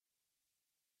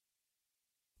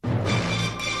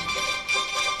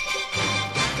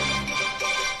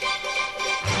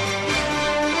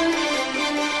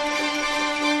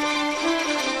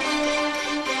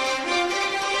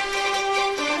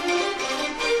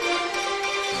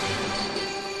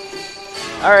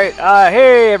All right,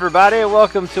 hey everybody,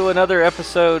 welcome to another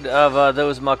episode of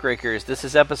Those Muckrakers. This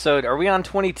is episode, are we on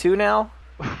 22 now?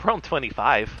 We're on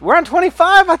 25. We're on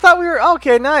 25? I thought we were,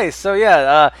 okay, nice. So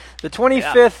yeah, the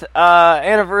 25th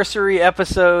anniversary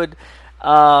episode.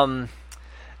 Yeah,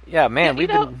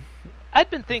 man, I'd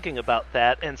been thinking about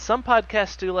that, and some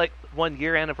podcasts do like 1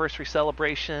 year anniversary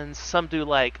celebrations, some do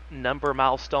like number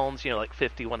milestones, like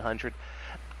 50, 100.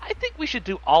 I think we should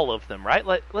do all of them, right?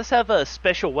 Let's have a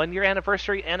special 1 year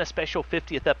anniversary and a special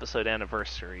 50th episode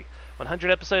anniversary,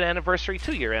 100 episode anniversary,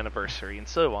 2 year anniversary, and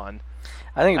so on.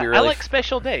 I think it'd be really I like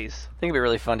special days. I think it'd be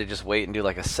really fun to just wait and do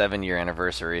like a 7-year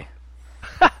anniversary.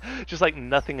 Just like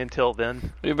nothing until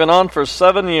then. We've been on for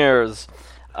 7 years.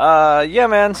 Yeah,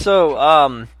 man.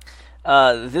 So,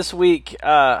 this week,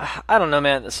 I don't know,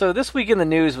 man. So this week in the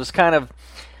news was kind of.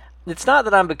 It's not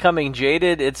that I'm becoming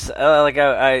jaded. It's like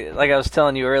I was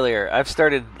telling you earlier. I've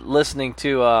started listening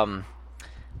to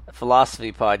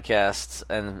philosophy podcasts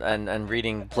and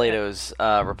reading Plato's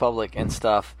Republic and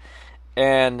stuff,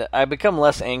 and I become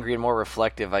less angry and more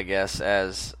reflective, I guess,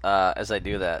 as I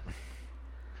do that.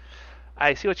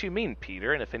 I see what you mean,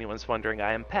 Peter. And if anyone's wondering,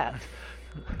 I am Pat.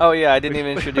 Oh yeah, I didn't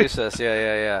even introduce us.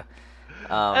 Yeah.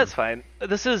 That's fine.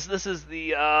 This is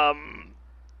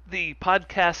the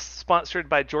podcast sponsored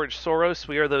by George Soros.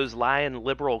 We are those lying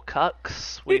liberal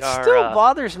cucks. It still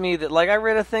bothers me that, like, I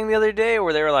read a thing the other day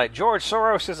where they were like, George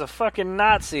Soros is a fucking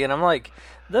Nazi, and I'm like,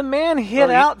 the man hid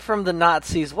out from the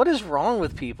Nazis. What is wrong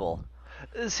with people?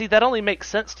 See, that only makes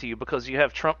sense to you because you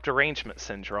have Trump derangement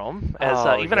syndrome,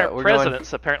 as even our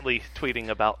president's apparently tweeting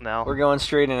about now. We're going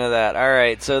straight into that. All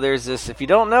right, so there's this. If you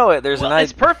don't know it,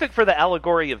 it's perfect for the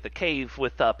allegory of the cave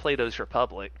with Plato's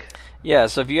Republic. Yeah,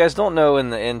 so if you guys don't know,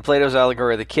 in Plato's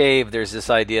allegory of the cave, there's this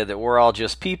idea that we're all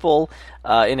just people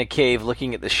in a cave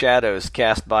looking at the shadows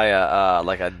cast by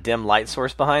a dim light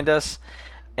source behind us,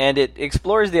 and it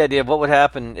explores the idea of what would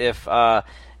happen if.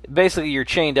 Basically, you're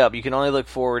chained up. You can only look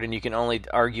forward, and you can only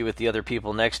argue with the other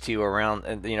people next to you around,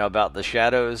 about the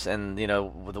shadows, and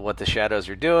what the shadows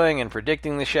are doing, and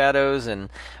predicting the shadows, and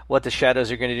what the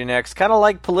shadows are going to do next. Kind of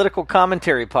like political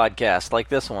commentary podcasts, like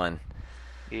this one.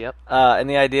 Yep. And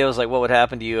the idea was like, what would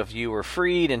happen to you if you were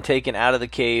freed and taken out of the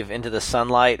cave into the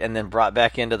sunlight, and then brought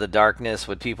back into the darkness?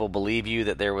 Would people believe you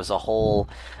that there was a whole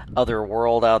other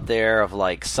world out there of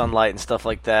like sunlight and stuff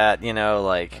like that?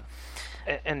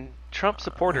 And Trump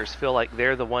supporters feel like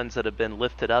they're the ones that have been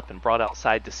lifted up and brought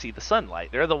outside to see the sunlight.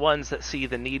 They're the ones that see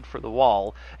the need for the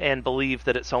wall and believe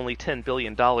that it's only $10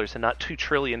 billion and not $2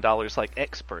 trillion like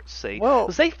experts say.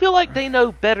 Because they feel like they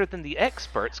know better than the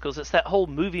experts, because it's that whole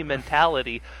movie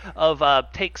mentality of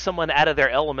take someone out of their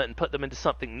element and put them into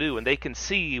something new, and they can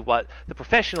see what the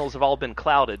professionals have all been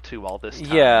clouded to all this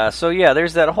time. Yeah, so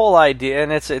there's that whole idea,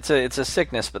 and it's a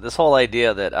sickness, but this whole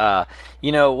idea that,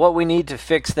 what we need to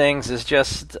fix things is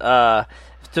just...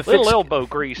 elbow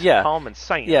grease, common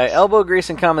sense. Yeah, elbow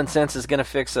grease and common sense is going to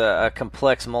fix a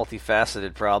complex,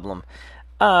 multifaceted problem.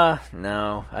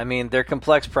 No. I mean, they're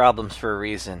complex problems for a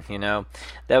reason, That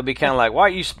would be kind of like, why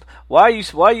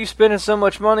are you spending so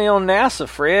much money on NASA,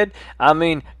 Fred? I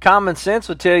mean, common sense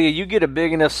would tell you get a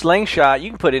big enough slingshot, you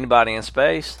can put anybody in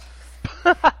space.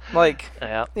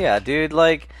 Yeah, dude,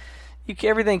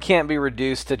 everything can't be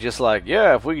reduced to just like,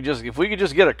 if we could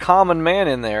just get a common man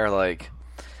in there,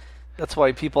 that's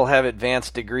why people have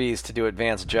advanced degrees to do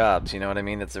advanced jobs. You know what I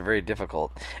mean? It's very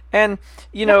difficult. And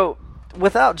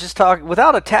without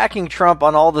attacking Trump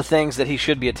on all the things that he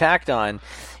should be attacked on,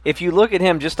 if you look at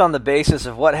him just on the basis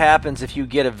of what happens if you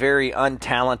get a very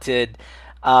untalented,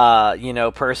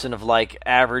 person of like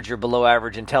average or below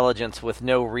average intelligence with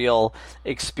no real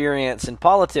experience in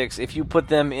politics, if you put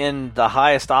them in the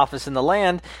highest office in the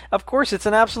land, of course it's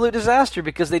an absolute disaster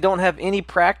because they don't have any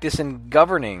practice in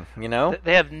governing,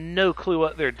 They have no clue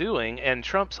what they're doing, and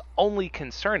Trump's only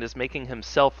concern is making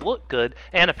himself look good,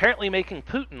 and apparently making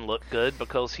Putin look good,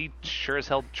 because he sure as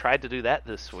hell tried to do that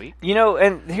this week.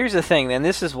 And here's the thing, and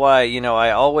this is why,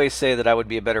 I always say that I would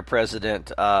be a better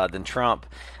president than Trump.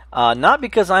 Not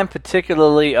because I'm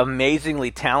particularly amazingly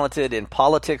talented in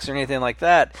politics or anything like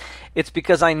that. It's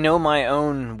because I know my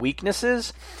own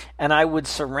weaknesses, and I would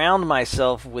surround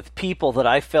myself with people that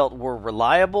I felt were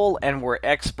reliable and were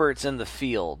experts in the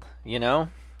field,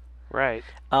 Right.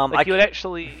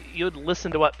 You would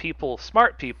listen to what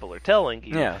smart people are telling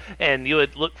you, and you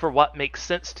would look for what makes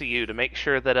sense to you to make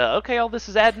sure that all this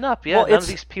is adding up. Yeah, none of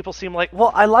these people seem like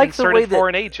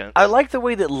foreign agents. I like the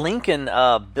way that Lincoln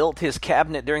built his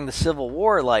cabinet during the Civil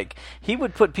War. Like, he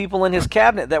would put people in his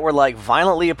cabinet that were like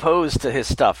violently opposed to his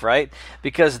stuff, right?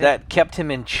 Because that kept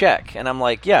him in check. And I'm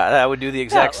like, I would do the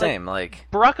exact same. Like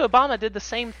Barack Obama did the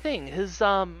same thing. His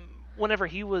whenever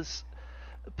he was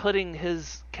putting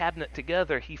his cabinet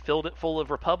together, he filled it full of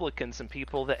Republicans and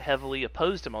people that heavily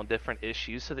opposed him on different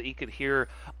issues so that he could hear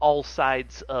all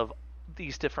sides of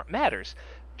these different matters.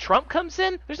 Trump comes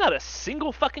in, there's not a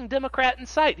single fucking Democrat in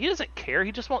sight. He doesn't care.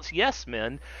 He just wants yes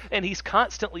men, and he's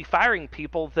constantly firing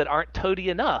people that aren't toady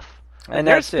enough. And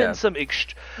there's that's been some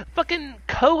fucking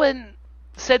Cohen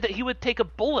said that he would take a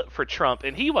bullet for Trump,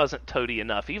 and he wasn't toady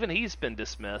enough. Even he's been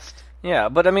dismissed. Yeah,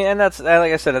 but I mean, and that's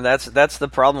like I said, and that's the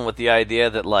problem with the idea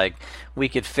that like we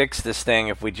could fix this thing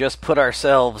if we just put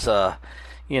ourselves, a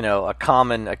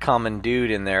common dude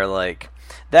in there. Like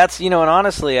that's and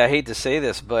honestly, I hate to say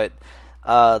this, but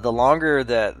the longer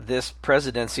that this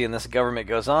presidency and this government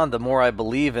goes on, the more I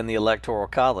believe in the Electoral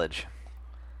College.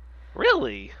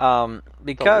 Really? Because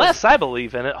the less I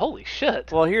believe in it, holy shit.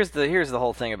 Well, here's the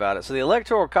whole thing about it. So the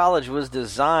Electoral College was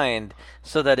designed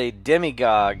so that a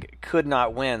demagogue could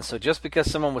not win. So just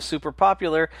because someone was super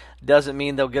popular doesn't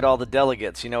mean they'll get all the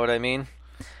delegates. You know what I mean?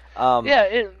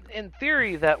 Yeah, in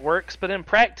theory that works, but in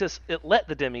practice it let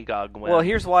the demagogue win. Well,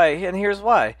 here's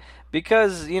why.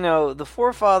 Because, the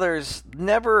forefathers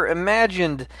never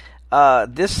imagined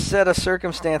this set of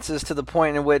circumstances to the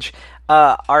point in which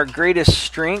our greatest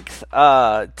strength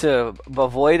to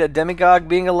avoid a demagogue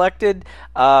being elected,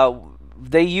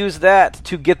 they use that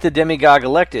to get the demagogue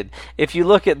elected. If you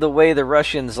look at the way the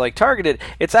Russians targeted,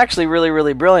 it's actually really,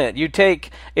 really brilliant.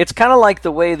 It's kind of like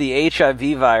the way the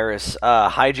HIV virus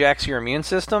hijacks your immune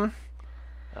system.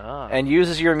 And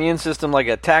uses your immune system like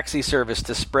a taxi service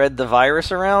to spread the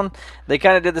virus around. They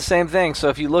kind of did the same thing. So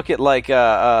if you look at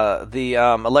the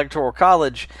Electoral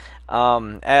College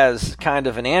as kind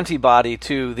of an antibody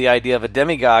to the idea of a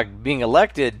demagogue being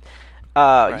elected,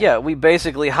 right. Yeah, we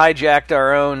basically hijacked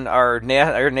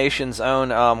our nation's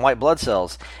own white blood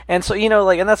cells. And so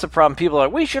and that's the problem. People are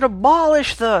like, we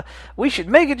should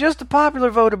make it just a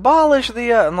popular vote, abolish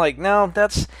the. I'm like, no,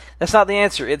 that's not the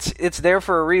answer. It's there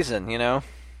for a reason,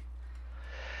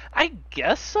 I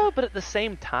guess so, but at the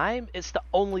same time, it's the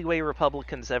only way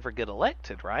Republicans ever get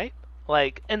elected, right?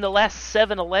 Like, in the last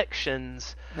 7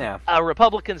 elections,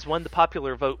 Republicans won the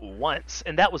popular vote once,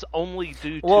 and that was only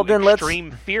due to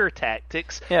extreme fear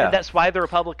tactics, and that's why the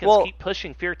Republicans keep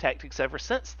pushing fear tactics ever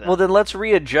since then. Well, then let's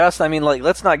readjust. I mean,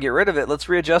 let's not get rid of it. Let's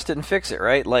readjust it and fix it,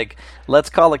 right? Let's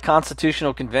call a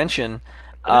constitutional convention.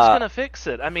 Who's going to fix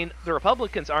it? I mean, the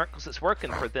Republicans aren't because it's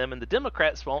working for them, and the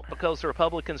Democrats won't because the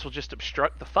Republicans will just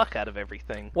obstruct the fuck out of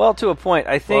everything. Well, to a point,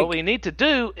 I think... What we need to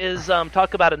do is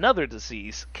talk about another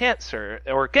disease, cancer,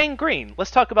 or gangrene. Let's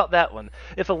talk about that one.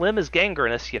 If a limb is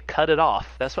gangrenous, you cut it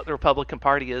off. That's what the Republican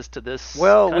Party is to this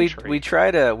country. we try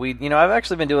to... I've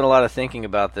actually been doing a lot of thinking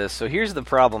about this, so here's the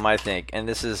problem, I think, and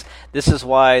this is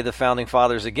why the Founding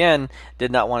Fathers, again,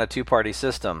 did not want a two-party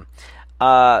system.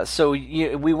 So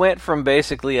we went from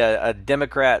basically a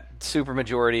Democrat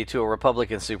supermajority to a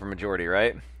Republican supermajority,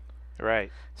 right?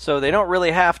 Right. So they don't really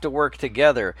have to work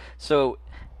together. So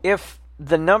if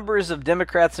the numbers of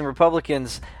Democrats and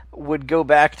Republicans would go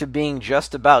back to being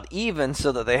just about even,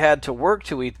 so that they had to work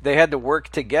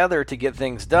together to get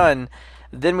things done,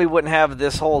 then we wouldn't have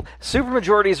this whole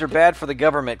supermajorities are bad for the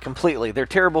government completely. They're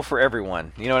terrible for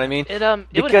everyone. You know what I mean?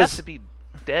 It would have to be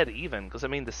dead even, because I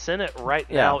mean the Senate right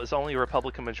now is only a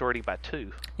Republican majority by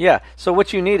 2. Yeah, so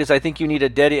what you need is, I think you need a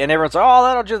dead, and everyone's like, oh,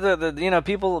 that'll just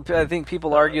people. I think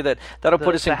people argue that'll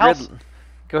put us in House, grid.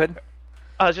 Go ahead.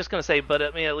 I was just going to say, but I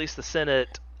mean at least the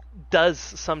Senate does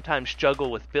sometimes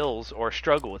juggle with bills or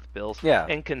struggle with bills,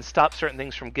 and can stop certain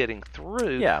things from getting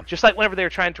through. Yeah. Just like whenever they were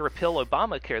trying to repeal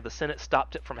Obamacare, the Senate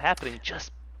stopped it from happening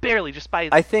just barely, just by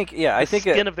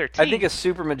skin of their teeth. I think a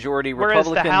supermajority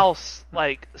Republican. Whereas the House,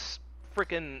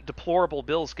 freaking deplorable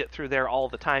bills get through there all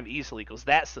the time easily because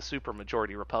that's the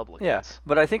supermajority Republicans. Yeah,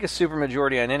 but I think a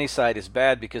supermajority on any side is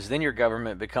bad because then your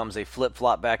government becomes a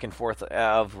flip-flop back and forth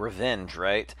of revenge,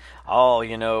 right?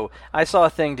 Oh, I saw a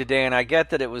thing today, and I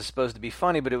get that it was supposed to be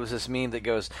funny, but it was this meme that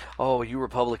goes, oh, you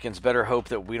Republicans better hope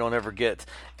that we don't ever get,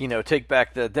 take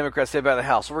back the Democrats, take back the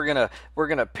House. We're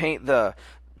gonna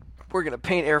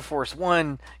paint Air Force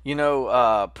One,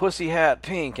 pussy hat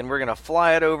pink, and we're going to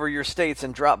fly it over your states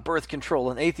and drop birth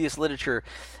control and atheist literature.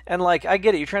 And, I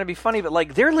get it. You're trying to be funny,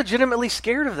 but, they're legitimately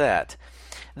scared of that.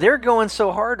 They're going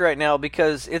so hard right now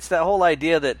because it's that whole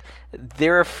idea that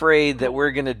they're afraid that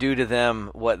we're going to do to them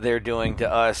what they're doing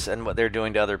to us and what they're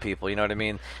doing to other people. You know what I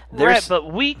mean? Right,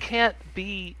 but we can't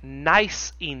be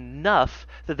nice enough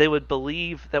that they would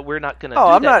believe that we're not going to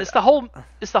do that.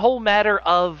 It's the whole matter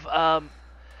of...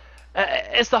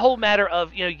 it's the whole matter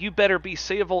of, you better be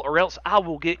civil or else I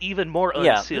will get even more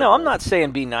uncivil. No, I'm not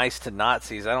saying be nice to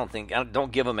Nazis.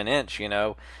 Don't give them an inch,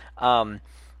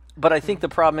 But I think the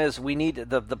problem is we need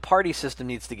the party system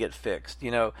needs to get fixed.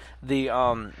 You know,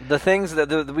 the things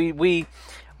that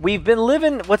we've been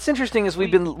living. What's interesting is we've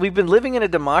been living in a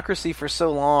democracy for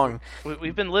so long.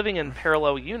 We've been living in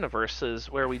parallel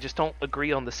universes where we just don't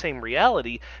agree on the same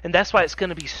reality, and that's why it's going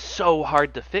to be so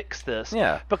hard to fix this.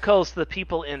 Yeah. Because the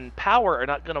people in power are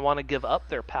not going to want to give up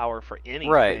their power for anything.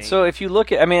 Right. So if you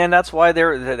look at, I mean, and that's why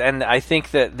and I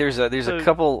think that there's a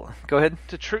couple. Go ahead.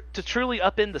 To truly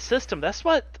upend the system, that's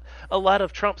what a lot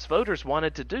of Trump's voters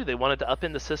wanted to do. They wanted to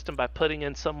upend the system by putting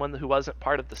in someone who wasn't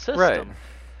part of the system. Right.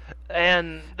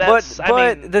 And that's,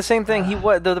 but the same thing. He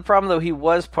was the problem though. He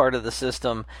was part of the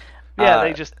system.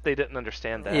 Yeah, they didn't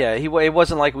understand that. Yeah, it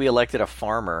wasn't like we elected a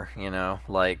farmer, you know,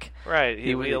 like right.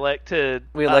 We elected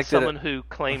someone who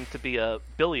claimed to be a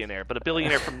billionaire, but a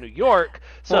billionaire from New York.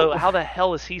 So how the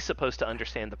hell is he supposed to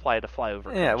understand the plight of flyover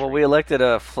country? Yeah, well, we elected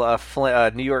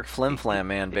a New York flim flam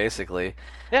man, basically.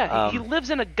 Yeah, he lives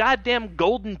in a goddamn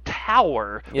golden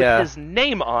tower with his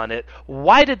name on it.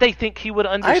 Why did they think he would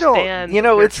understand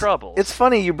their troubles? It's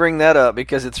funny you bring that up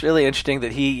because it's really interesting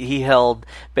that he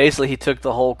took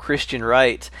the whole Christian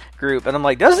right group, and I'm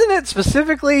like, doesn't it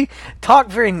specifically talk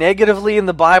very negatively in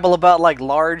the Bible about like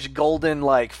large golden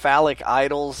like phallic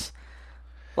idols?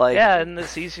 Like, yeah, and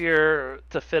it's easier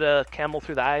to fit a camel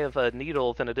through the eye of a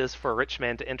needle than it is for a rich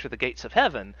man to enter the gates of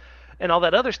heaven. And all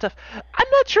that other stuff. I'm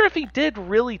not sure if he did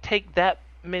really take that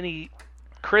many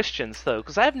Christians though,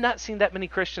 because I have not seen that many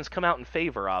Christians come out in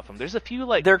favor of him. There's a few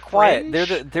like they're quiet.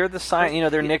 fringe. They're the silent. You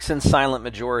know, they're Nixon's silent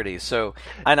majority. So,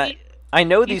 and I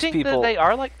know these people. You think that they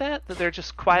are like that? That they're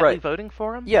just quietly voting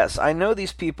for him? Yes, I know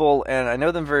these people, and I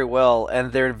know them very well,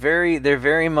 and they're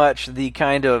very much the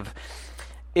kind of.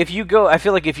 I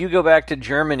feel like if you go back to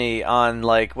Germany on,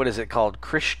 like, what is it called?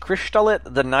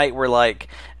 Kristallnacht, the night where, like,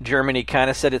 Germany kind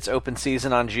of said it's open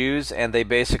season on Jews, and they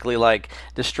basically, like,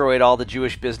 destroyed all the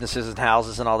Jewish businesses and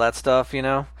houses and all that stuff, you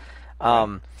know?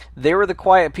 They were the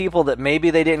quiet people that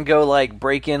maybe they didn't go, like,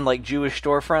 break in, like, Jewish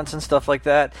storefronts and stuff like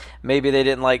that. Maybe they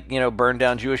didn't, like, you know, burn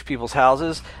down Jewish people's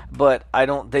houses, but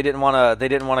they didn't want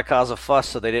to cause a fuss,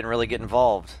 so they didn't really get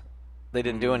involved. They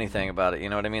didn't do anything about it, you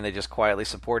know what I mean? They just quietly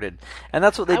supported. And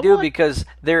that's what they do because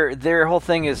their whole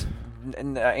thing is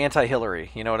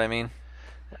anti-Hillary, you know what I mean?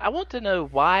 I want to know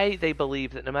why they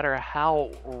believe that no matter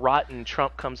how rotten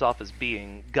Trump comes off as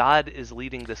being, God is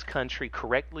leading this country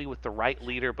correctly with the right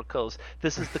leader because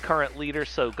this is the current leader,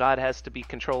 so God has to be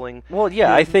controlling. Well,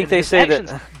 yeah, I think they say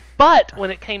actions. that. But when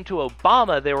it came to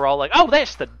Obama, they were all like, "Oh,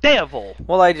 that's the devil."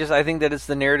 Well, I think that it's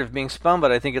the narrative being spun,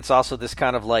 but I think it's also this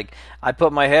kind of like I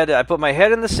put my head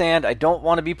in the sand. I don't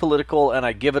want to be political, and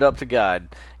I give it up to God.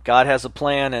 God has a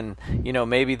plan, and you know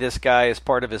maybe this guy is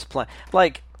part of his plan.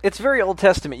 Like. It's very Old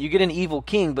Testament. You get an evil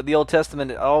king, but the Old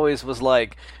Testament always was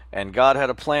like, and God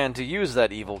had a plan to use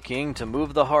that evil king to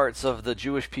move the hearts of the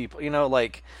Jewish people. You know,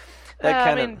 like that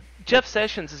kind of. Jeff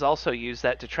Sessions has also used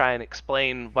that to try and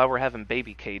explain why we're having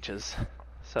baby cages.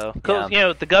 So, you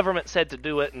know, the government said to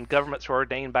do it, and governments were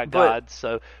ordained by God,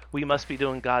 so we must be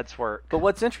doing God's work. But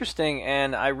what's interesting,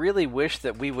 and I really wish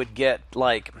that we would get,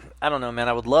 like, I don't know, man,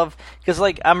 I would love, because,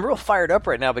 like, I'm real fired up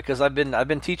right now because I've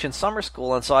been teaching summer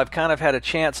school, and so I've kind of had a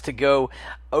chance to go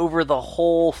over the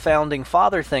whole Founding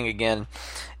Father thing again.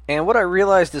 And what I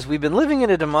realized is we've been living in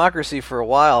a democracy for a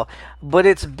while, but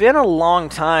it's been a long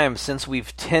time since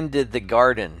we've tended the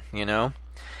garden, you know?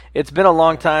 It's been a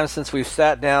long time since we've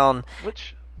sat down...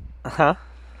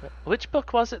 Which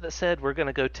book was it that said we're going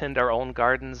to go tend our own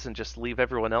gardens and just leave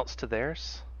everyone else to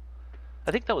theirs? I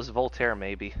think that was Voltaire,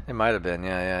 maybe. It might have been,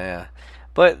 yeah.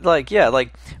 But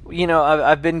you know,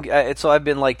 I've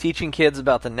been like teaching kids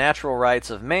about the natural rights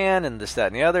of man and this, that,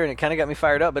 and the other, and it kind of got me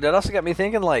fired up. But it also got me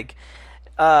thinking, like,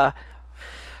 I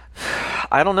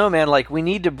don't know, man. Like, we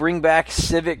need to bring back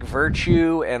civic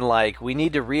virtue, and like, we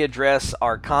need to readdress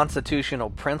our constitutional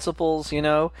principles. You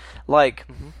know, like.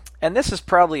 Mm-hmm. And this is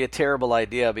probably a terrible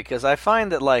idea because I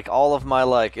find that, like, all of my,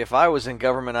 like, if I was in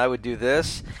government, I would do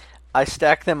this. I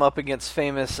stack them up against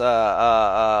famous,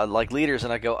 like, leaders,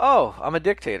 and I go, oh, I'm a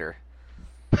dictator.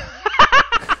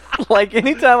 Like,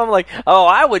 anytime I'm like, oh,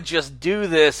 I would just do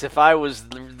this if I was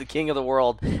the king of the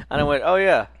world. And I went, oh,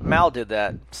 yeah, Mao did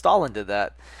that. Stalin did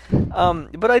that.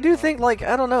 But I do think, like,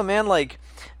 I don't know, man, like,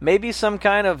 maybe some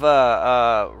kind of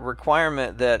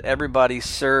requirement that everybody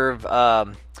serve...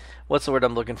 what's the word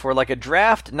I'm looking for? Like a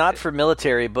draft, not for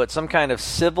military, but some kind of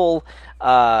civil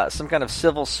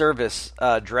service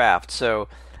draft. So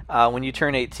when you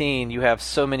turn 18, you have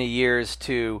so many years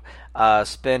to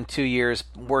spend 2 years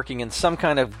working in some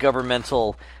kind of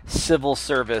governmental civil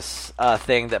service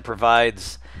thing that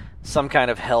provides some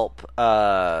kind of help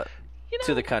to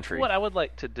the country. What I would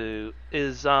like to do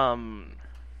is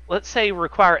let's say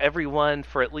require everyone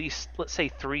for at least, let's say,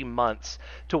 3 months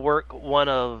to work one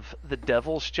of the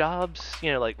devil's jobs,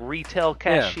 like retail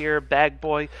Yeah. cashier, bag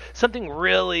boy, something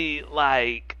really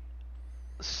like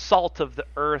salt of the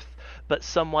earth, but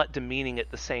somewhat demeaning at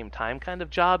the same time kind of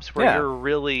jobs where Yeah. you're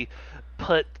really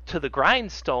put to the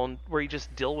grindstone, where you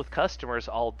just deal with customers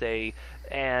all day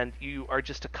and you are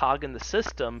just a cog in the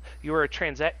system. You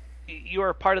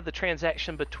are part of the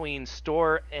transaction between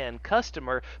store and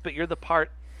customer, but you're the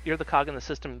cog in the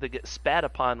system that gets spat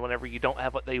upon whenever you don't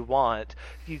have what they want.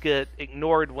 You get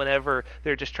ignored whenever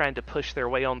they're just trying to push their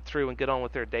way on through and get on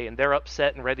with their day, and they're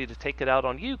upset and ready to take it out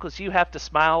on you because you have to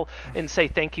smile and say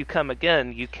thank you, come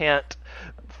again. You can't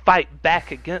fight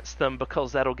back against them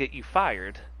because that'll get you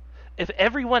fired. If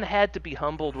everyone had to be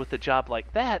humbled with a job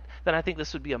like that, then I think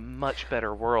this would be a much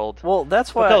better world. Well,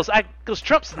 that's why. Because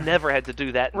Trump's never had to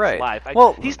do that in Right. his life.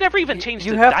 Well, he's never even changed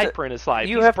you a have to- diaper in his life.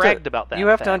 you He's have bragged to, about that. You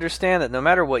have to fact. understand that no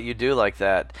matter what you do like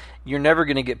that, you're never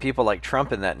going to get people like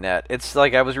Trump in that net. It's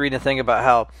like I was reading a thing about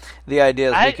how the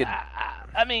idea is we could.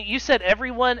 I mean, you said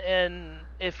everyone, and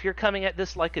if you're coming at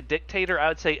this like a dictator, I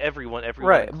would say everyone,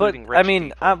 Right, but including rich I mean,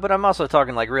 people. but I'm also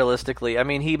talking like realistically. I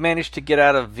mean, he managed to get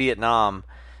out of Vietnam,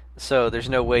 so there's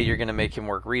no way you're going to make him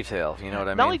work retail. You know what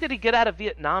I mean? Not only did he get out of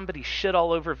Vietnam, but he shit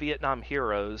all over Vietnam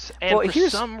heroes. And Well, for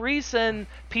here's- some reason,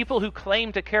 people who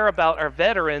claim to care about our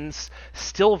veterans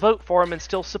still vote for him and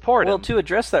still support Well, him. to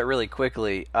address that really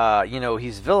quickly,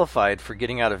 he's vilified for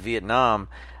getting out of Vietnam,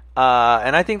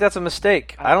 and I think that's a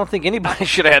mistake. I don't think anybody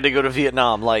should have had to go to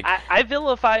Vietnam. Like, I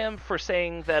vilify him for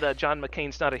saying that John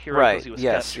McCain's not a hero right? because he was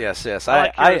Yes, captured. yes. I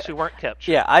like heroes who weren't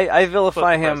captured. Yeah, I vilify Vote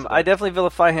for him. president. I definitely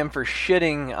vilify him for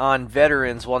shitting on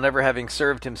veterans while never having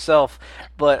served himself.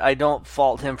 But I don't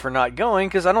fault him for not going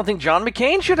because I don't think John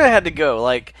McCain should have had to go.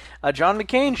 Like, John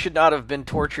McCain should not have been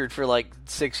tortured for like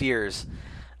 6 years.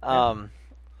 So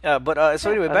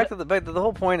anyway, back to the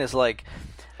whole point is like,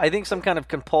 I think some kind of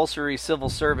compulsory civil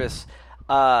service.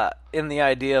 In the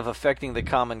idea of affecting the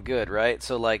common good, right?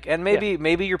 So like, and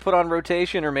maybe you're put on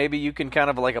rotation, or maybe you can kind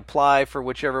of like apply for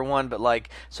whichever one. But like,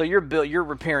 so you're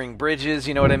repairing bridges,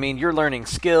 you know what I mean? You're learning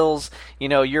skills,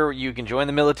 you can join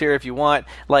the military if you want.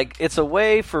 Like, it's a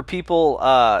way for people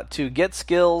to get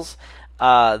skills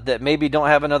that maybe don't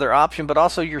have another option, but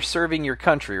also you're serving your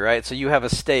country, right? So you have a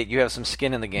stake, you have some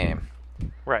skin in the game.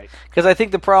 Right. Because I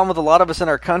think the problem with a lot of us in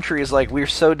our country is like we're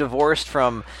so divorced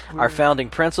from our founding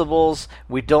principles.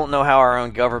 We don't know how our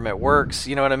own government works.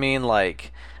 You know what I mean?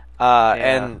 Like,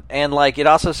 and like it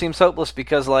also seems hopeless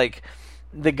because like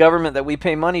the government that we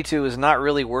pay money to is not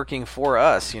really working for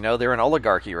us. They're an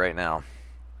oligarchy right now.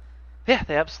 Yeah,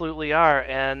 they absolutely are.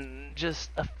 And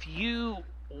just a few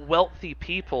wealthy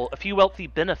people, a few wealthy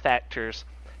benefactors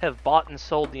have bought and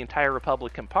sold the entire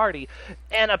Republican Party.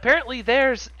 And apparently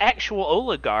there's actual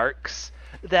oligarchs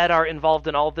that are involved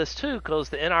in all this too, because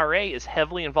the NRA is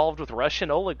heavily involved with Russian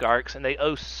oligarchs and they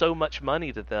owe so much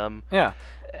money to them. Yeah.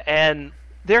 And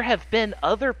there have been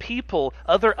other people,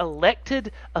 other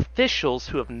elected officials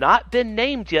who have not been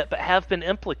named yet but have been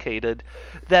implicated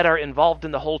that are involved in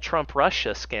the whole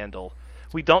Trump-Russia scandal.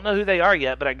 We don't know who they are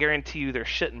yet, but I guarantee you they're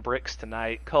shitting bricks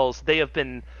tonight because they have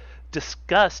been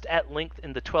discussed at length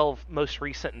in the 12 most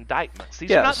recent indictments.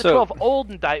 These are not the 12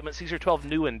 old indictments; these are 12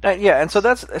 new indictments. And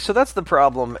so that's the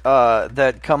problem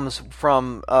that comes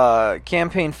from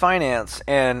campaign finance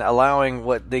and allowing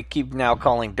what they keep now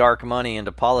calling dark money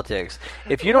into politics.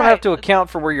 If you don't have to account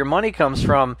for where your money comes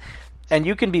from, and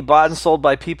you can be bought and sold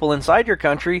by people inside your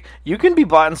country, you can be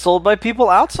bought and sold by people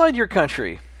outside your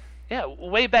country. Yeah,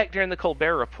 way back during the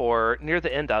Colbert Report, near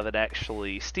the end of it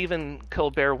actually, Stephen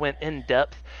Colbert went in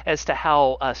depth as to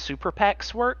how super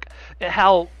PACs work,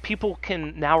 how people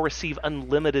can now receive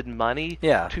unlimited money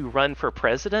to run for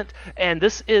president. And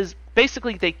this is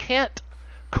basically, they can't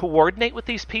coordinate with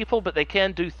these people, but they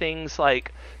can do things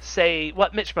like, say,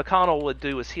 what Mitch McConnell would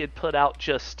do is he'd put out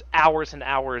just hours and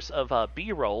hours of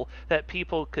B-roll that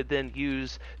people could then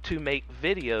use to make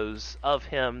videos of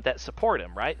him that support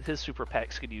him, right? His super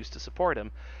PACs could use to support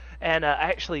him. And I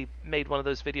actually made one of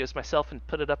those videos myself and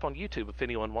put it up on YouTube if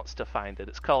anyone wants to find it.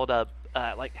 It's called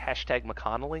like hashtag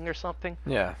McConnelling or something.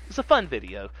 Yeah. It's a fun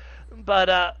video.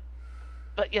 But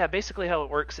yeah, basically how it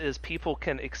works is people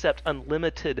can accept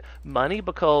unlimited money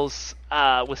because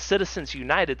with Citizens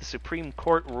United, the Supreme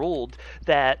Court ruled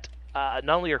that not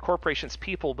only are corporations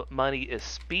people, but money is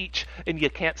speech, and you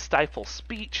can't stifle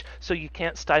speech, so you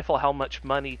can't stifle how much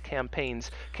money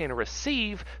campaigns can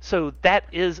receive. So that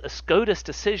is a SCOTUS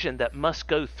decision that must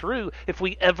go through if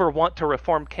we ever want to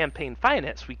reform campaign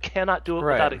finance. We cannot do it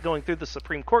without it going through the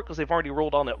Supreme Court because they've already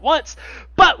ruled on it once,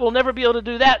 but we'll never be able to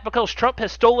do that because Trump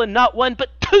has stolen not one but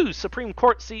 2 Supreme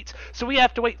Court seats, so we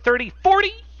have to wait 30,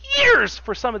 40 years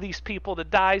for some of these people to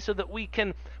die so that we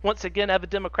can once again have a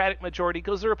Democratic majority,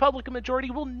 because the Republican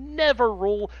majority will never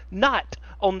rule not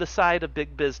on the side of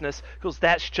big business, because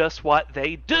that's just what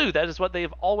they do. That is what they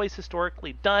have always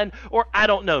historically done. Or I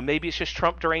don't know, maybe it's just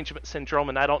Trump derangement syndrome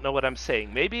and I don't know what I'm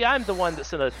saying. Maybe I'm the one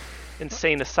that's in an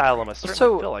insane asylum. I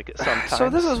certainly feel like it sometimes. So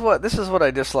this is what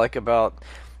I dislike about.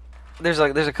 There's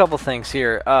a couple things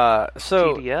here.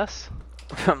 TDS?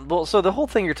 Well, so the whole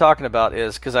thing you're talking about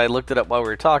is, because I looked it up while we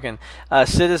were talking,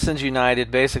 Citizens United,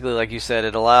 basically, like you said,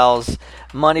 it allows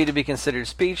money to be considered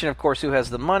speech, and of course, who has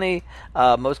the money?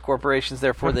 Most corporations,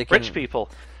 therefore, they can... Rich people.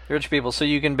 Rich people. So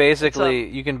you can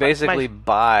basically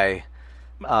buy,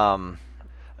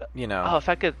 you know... Oh, if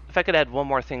I could add one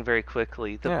more thing very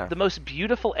quickly. The most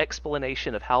beautiful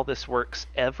explanation of how this works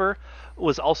ever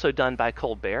was also done by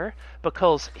Colbert,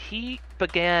 because he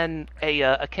began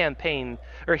a campaign,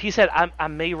 or he said, I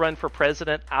may run for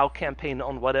president, I'll campaign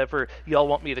on whatever y'all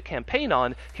want me to campaign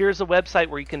on. Here's a website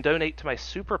where you can donate to my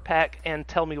super PAC and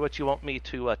tell me what you want me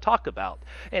to talk about.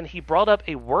 And he brought up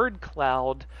a word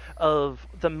cloud of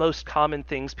the most common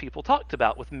things people talked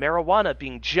about, with marijuana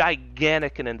being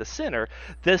gigantic and in the center.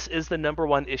 This is the number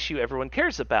one issue everyone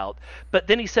cares about. But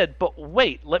then he said, but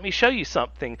wait, let me show you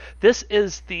something. This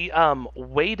is the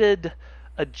weighted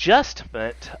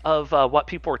adjustment of what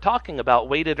people were talking about,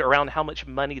 weighted around how much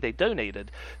money they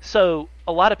donated. So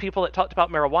a lot of people that talked about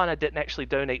marijuana didn't actually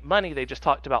donate money, they just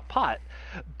talked about pot.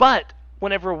 But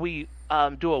whenever we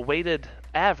do a weighted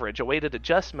average, a weighted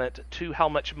adjustment to how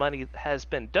much money has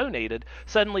been donated,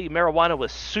 suddenly marijuana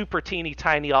was super teeny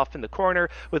tiny off in the corner,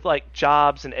 with like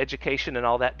jobs and education and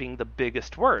all that being the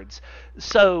biggest words.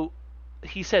 So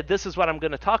he said, this is what I'm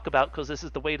going to talk about because this is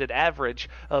the weighted average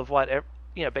of what,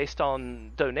 based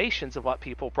on donations of what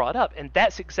people brought up. And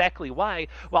that's exactly why,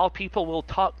 while people will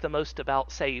talk the most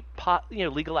about, say, pot,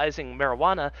 legalizing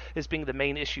marijuana as being the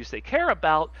main issues they care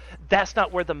about, that's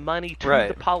not where the money to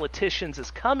the politicians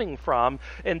is coming from.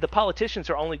 And the politicians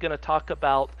are only going to talk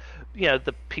about,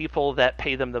 the people that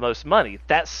pay them the most money.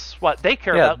 That's what they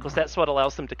care about, because that's what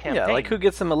allows them to campaign. Yeah, like who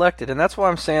gets them elected. And that's why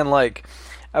I'm saying, like,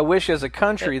 I wish as a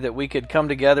country that we could come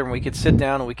together and we could sit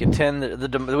down and we could tend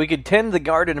the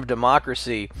garden of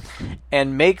democracy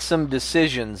and make some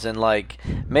decisions and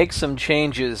make some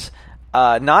changes,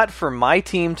 not for my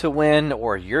team to win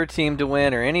or your team to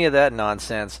win or any of that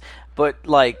nonsense, but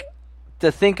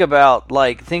to think of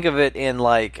it in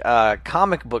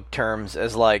comic book terms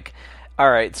as all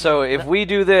right, so if we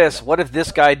do this, what if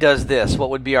this guy does this? What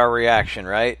would be our reaction,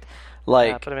 right?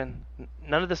 But I mean,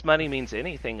 none of this money means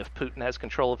anything if Putin has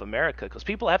control of America, because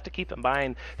people have to keep in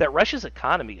mind that Russia's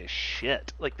economy is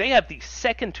shit. Like, they have the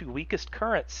second to weakest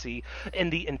currency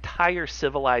in the entire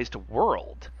civilized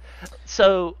world.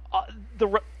 So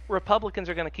the Republicans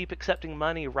are going to keep accepting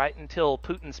money right until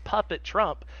Putin's puppet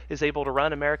Trump is able to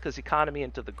run America's economy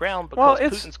into the ground, because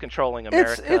Putin's controlling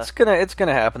America. It's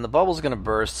gonna happen. The bubble's gonna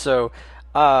burst. So.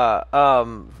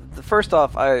 First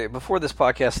off, before this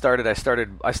podcast started, I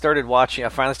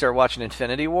finally started watching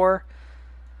Infinity War.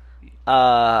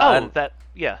 And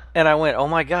I went, oh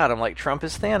my god! I'm like, Trump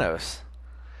is Thanos.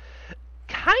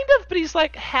 Kind of, but he's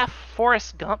like half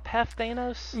Forrest Gump, half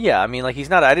Thanos. Yeah, I mean, he's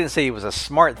not. I didn't say he was a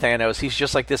smart Thanos. He's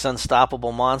just like this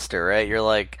unstoppable monster, right? You're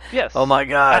like, yes. Oh my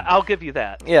god! I'll give you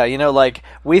that. Yeah,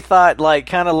 we thought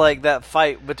kind of like that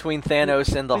fight between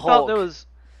Thanos and the Hulk.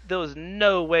 There was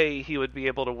no way he would be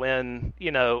able to win,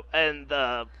 in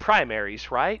the primaries,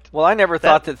 right? Well, I never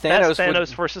thought that Thanos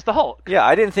Thanos versus the Hulk. Yeah,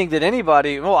 I didn't think that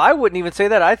anybody. Well, I wouldn't even say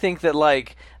that. I think that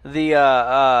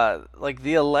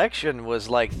the election was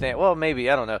well, maybe,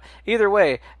 I don't know. Either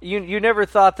way, you never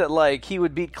thought that he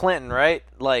would beat Clinton, right?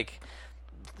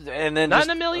 And then not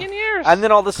in a million years. And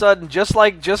then all of a sudden, just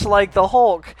like the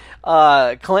Hulk,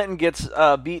 Clinton gets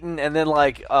beaten, and then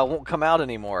won't come out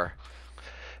anymore.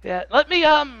 Yeah, let me,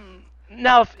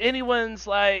 now if anyone's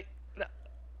let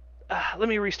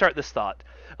me restart this thought.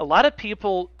 A lot of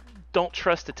people don't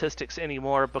trust statistics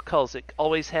anymore because it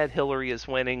always had Hillary as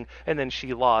winning and then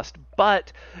she lost.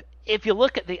 But if you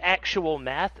look at the actual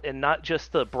math and not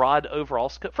just the broad overall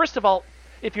scope, first of all,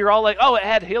 if you're all like, oh, it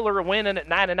had Hillary winning at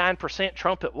 99%,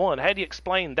 Trump at 1%, how do you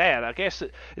explain that? I guess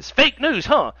it's fake news,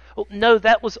 huh? Well, no,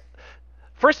 that was...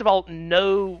 First of all,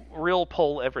 no real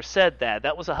poll ever said that.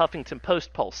 That was a Huffington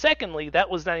Post poll. Secondly, that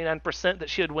was 99% that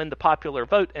she would win the popular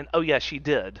vote, and oh yeah, she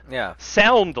did. Yeah.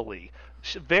 Soundly.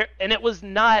 And it was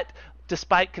not,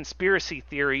 despite conspiracy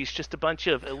theories, just a bunch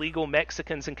of illegal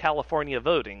Mexicans in California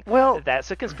voting. Well,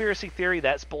 that's a conspiracy theory.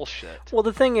 That's bullshit. Well,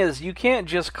 the thing is, you can't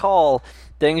just call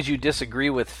things you disagree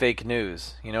with fake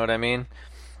news. You know what I mean?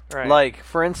 Right. Like,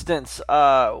 for instance,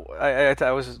 I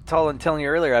was telling you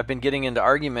earlier, I've been getting into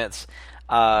arguments,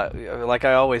 like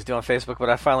I always do on Facebook, but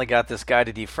I finally got this guy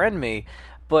to defriend me.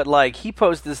 But, like, he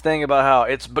posted this thing about how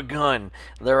it's begun.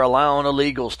 They're allowing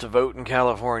illegals to vote in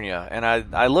California. And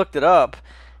I looked it up,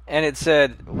 and it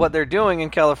said what they're doing in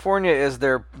California is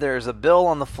there's a bill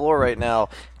on the floor right now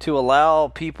to allow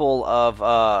people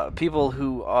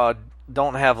who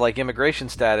don't have, like, immigration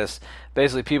status,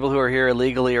 basically people who are here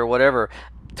illegally or whatever,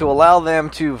 to allow them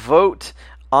to vote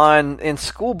in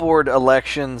school board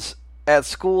elections at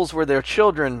schools where their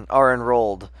children are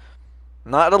enrolled.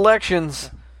 Not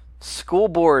elections, school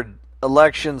board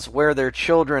elections where their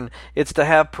children. It's to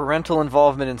have parental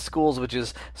involvement in schools, which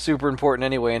is super important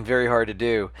anyway and very hard to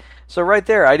do. So right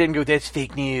there, I didn't go, that's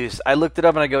fake news. I looked it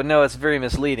up and I go, no, it's very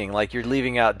misleading. Like, you're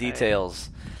leaving out details.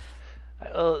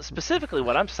 Specifically,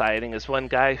 what I'm citing is one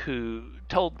guy who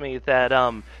told me that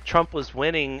Trump was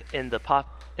winning in the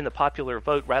popular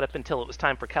vote right up until it was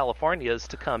time for Californians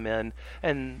to come in,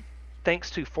 and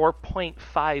thanks to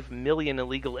 4.5 million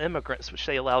illegal immigrants, which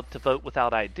they allowed to vote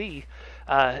without ID,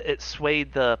 it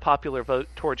swayed the popular vote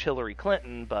towards Hillary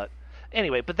Clinton. But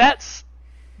anyway, that's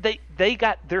they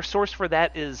got their source for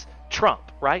that is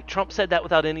Trump, right? Trump said that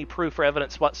without any proof or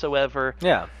evidence whatsoever.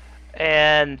 Yeah.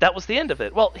 And that was the end of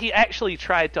it. Well, he actually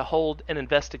tried to hold an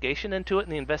investigation into it,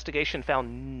 and the investigation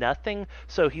found nothing,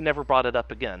 so he never brought it up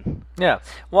again. Yeah.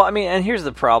 Well, I mean, and here's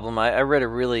the problem. I read a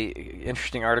really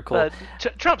interesting article.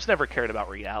 Trump's never cared about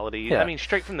reality. Yeah. I mean,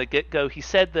 straight from the get-go, he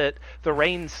said that the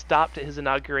rain stopped at his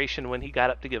inauguration when he got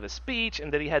up to give a speech,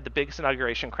 and that he had the biggest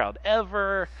inauguration crowd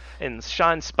ever, and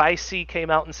Sean Spicy came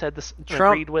out and said this,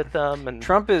 agreed with them. And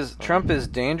Trump is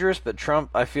dangerous, but Trump,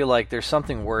 I feel like there's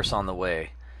something worse on the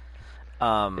way.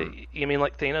 You mean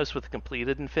like Thanos with the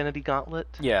completed Infinity Gauntlet?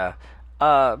 Yeah,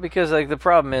 because like the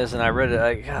problem is, and I read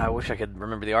it. I wish I could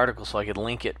remember the article so I could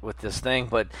link it with this thing.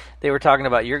 But they were talking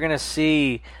about you're going to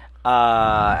see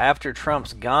after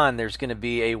Trump's gone, there's going to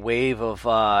be a wave of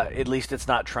at least it's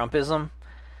not Trumpism.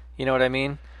 You know what I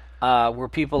mean? Where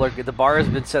people the bar has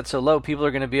been set so low, people are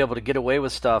going to be able to get away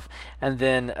with stuff. And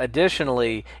then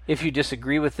additionally, if you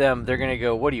disagree with them, they're going to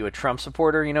go, what are you, a Trump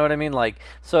supporter? You know what I mean? Like,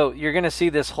 so you're going to see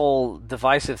this whole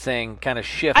divisive thing kind of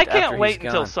shift I after can't wait he's gone.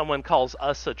 until someone calls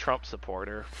us a Trump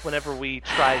supporter whenever we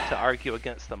try to argue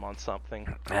against them on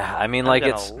something. Yeah, I mean, I'm like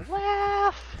gonna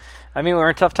laugh. I mean, we're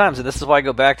in tough times, and this is why I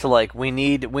go back to, like, we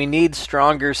need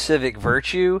stronger civic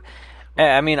virtue.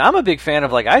 I mean, I'm a big fan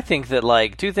of, like, I think that,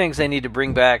 like, two things they need to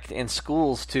bring back in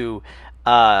schools to,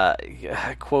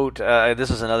 quote, this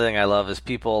is another thing I love, is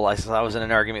people, I was in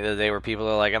an argument the other day where people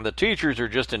are like, the teachers are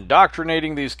just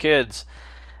indoctrinating these kids.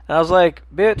 And I was like,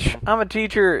 bitch, I'm a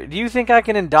teacher. Do you think I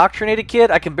can indoctrinate a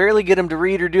kid? I can barely get them to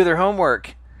read or do their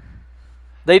homework.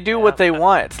 They do what they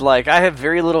want. Like, I have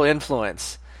very little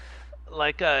influence.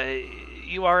 Like,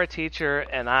 you are a teacher,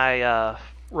 and I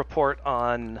report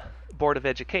on Board of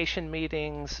Education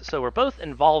meetings, so we're both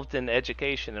involved in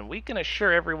education, and we can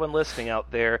assure everyone listening out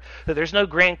there that there's no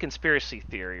grand conspiracy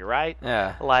theory, right?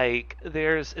 Yeah. Like,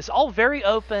 it's all very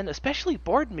open, especially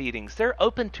board meetings. They're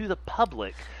open to the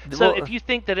public. So if you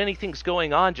think that anything's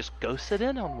going on, just go sit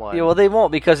in on one. Yeah, well, they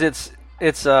won't, because it's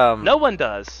no one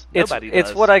does. Nobody does.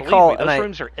 It's what I call, those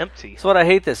rooms are empty. It's what I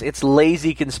hate this. It's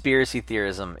lazy conspiracy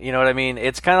theorism. You know what I mean?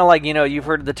 It's kind of like, you've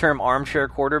heard the term armchair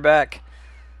quarterback.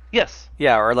 Yes.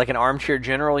 Yeah, or like an armchair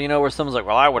general, where someone's like,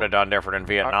 well, I would have done different in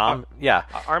Vietnam. Yeah.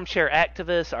 Armchair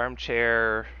activists,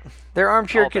 armchair... They're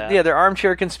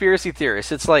armchair conspiracy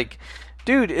theorists. It's like,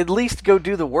 dude, at least go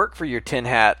do the work for your tin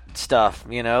hat stuff,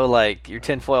 like your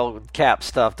tinfoil cap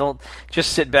stuff. Don't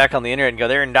just sit back on the internet and go,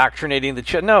 they're indoctrinating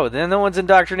the No, then no one's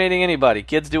indoctrinating anybody.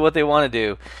 Kids do what they want to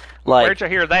do. Like, where'd you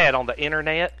hear that? On the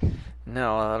internet?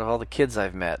 No, out of all the kids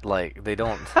I've met, like, they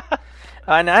don't...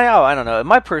 I don't know.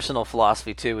 My personal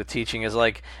philosophy, too, with teaching is,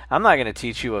 like, I'm not going to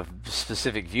teach you a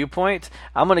specific viewpoint.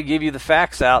 I'm going to give you the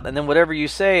facts out, and then whatever you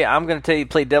say, I'm going to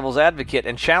play devil's advocate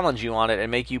and challenge you on it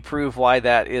and make you prove why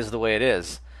that is the way it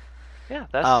is. Yeah,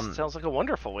 that sounds like a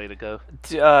wonderful way to go.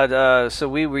 So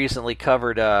we recently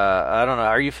covered, I don't know,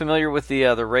 are you familiar with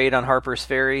the raid on Harper's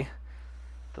Ferry?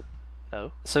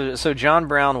 No. So John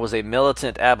Brown was a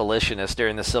militant abolitionist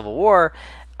during the Civil War.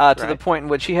 to the point in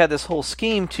which he had this whole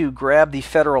scheme to grab the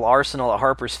federal arsenal at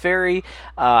Harper's Ferry,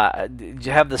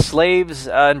 have the slaves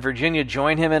in Virginia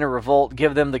join him in a revolt,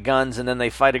 give them the guns, and then they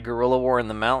fight a guerrilla war in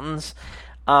the mountains.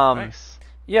 Nice.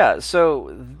 Yeah,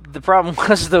 so the problem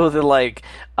was, though, that,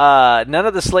 none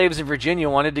of the slaves in Virginia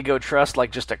wanted to go trust,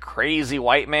 just a crazy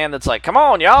white man that's like, come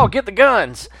on, y'all, get the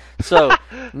guns. So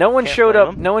no one showed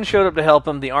up. No one showed up to help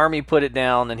him. The army put it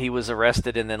down, and he was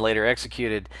arrested and then later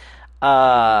executed.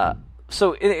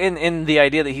 So in the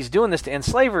idea that he's doing this to end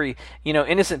slavery,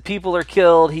 innocent people are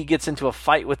killed. He gets into a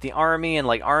fight with the army, and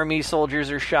army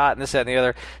soldiers are shot, and this, that, and the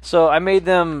other. So I made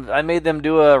them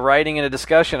do a writing and a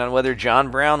discussion on whether John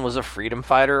Brown was a freedom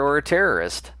fighter or a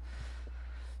terrorist.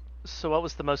 So what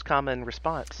was the most common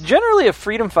response? Generally a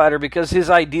freedom fighter, because his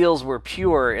ideals were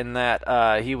pure in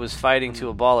that he was fighting to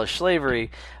abolish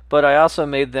slavery. But I also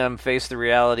made them face the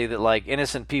reality that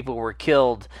innocent people were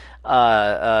killed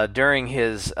during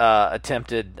his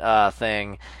attempted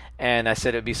thing, and I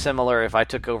said it would be similar if I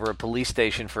took over a police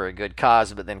station for a good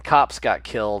cause, but then cops got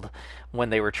killed when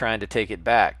they were trying to take it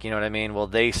back. You know what I mean? Well,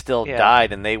 they still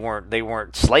died, and they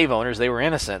weren't slave owners; they were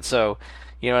innocent. So,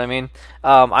 you know what I mean?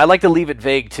 I like to leave it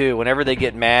vague too. Whenever they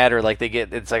get mad or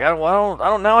it's like I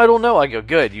don't know. I go,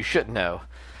 good. You shouldn't know.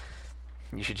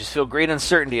 You should just feel great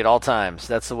uncertainty at all times.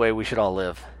 That's the way we should all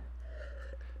live.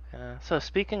 So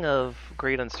speaking of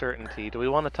great uncertainty, do we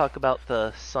want to talk about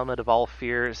the Summit of All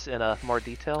Fears in more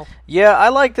detail? Yeah, I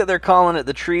like that they're calling it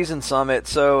the Treason Summit.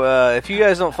 So if you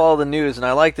guys don't follow the news, and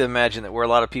I like to imagine that we're a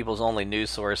lot of people's only news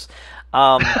source,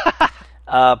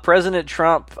 President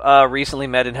Trump recently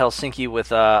met in Helsinki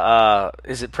with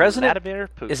is it President Vladimir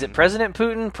Putin? Is it President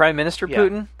Putin? Prime Minister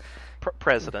Putin?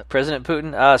 President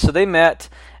Putin. So they met.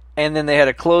 And then they had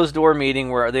a closed-door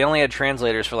meeting where they only had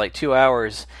translators for 2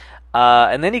 hours.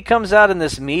 And then he comes out in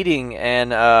this meeting,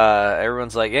 and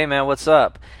everyone's like, hey, man, what's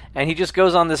up? And he just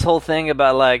goes on this whole thing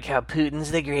about, how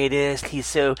Putin's the greatest.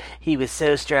 He was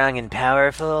so strong and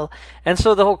powerful. And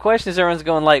so the whole question is everyone's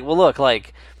going well, look,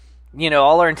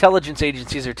 all our intelligence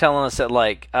agencies are telling us that,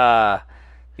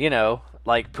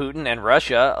 Putin and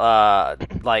Russia,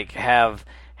 have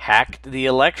hacked the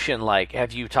election.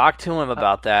 Have you talked to him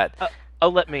about that?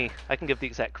 I can give the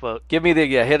exact quote.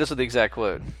 Hit us with the exact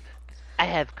quote. I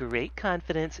have great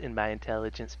confidence in my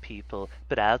intelligence people,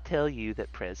 but I'll tell you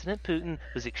that President Putin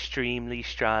was extremely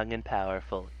strong and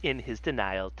powerful in his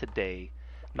denial today.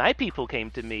 My people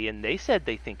came to me and they said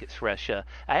they think it's Russia.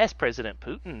 I asked President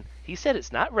Putin. He said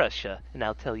it's not Russia. And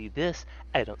I'll tell you this,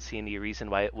 I don't see any reason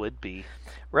why it would be.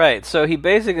 Right. So he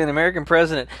basically, an American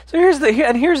president. So here's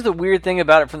the weird thing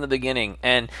about it from the beginning.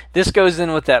 And this goes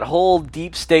in with that whole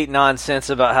deep state nonsense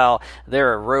about how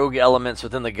there are rogue elements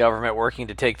within the government working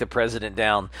to take the president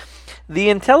down. The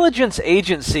intelligence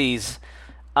agencies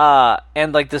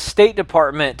and the State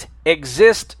Department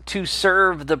exist to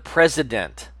serve the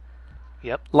president.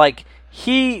 Yep.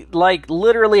 He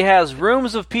literally has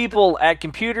rooms of people at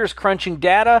computers crunching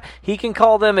data. He can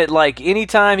call them at any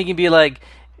time. He can be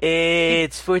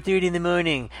it's 4:30 in the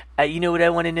morning. You know what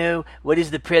I want to know? What is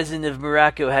the president of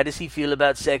Morocco? How does he feel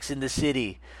about sex in the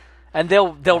city? And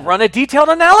they'll run a detailed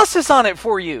analysis on it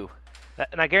for you.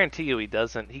 And I guarantee you he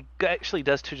doesn't. He actually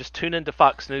does to just tune into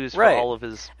Fox News for all of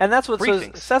his and that's what's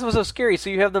so scary. So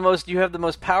you have the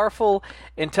most powerful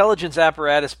intelligence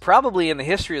apparatus probably in the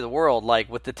history of the world.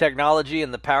 With the technology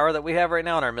and the power that we have right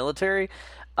now in our military,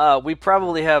 we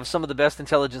probably have some of the best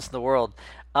intelligence in the world.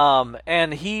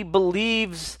 And he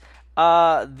believes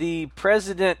the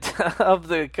president of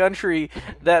the country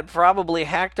that probably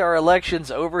hacked our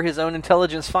elections over his own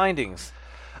intelligence findings.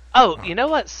 Oh, you know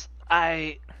what?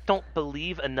 I don't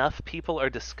believe enough people are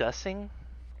discussing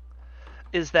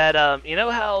is that you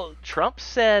know how Trump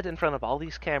said in front of all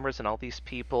these cameras and all these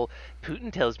people,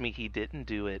 Putin tells me he didn't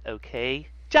do it, okay?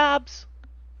 Jobs!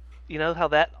 You know how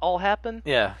that all happened?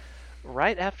 Yeah.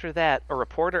 Right after that, a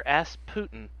reporter asked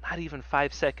Putin, not even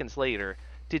 5 seconds later,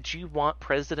 did you want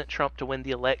President Trump to win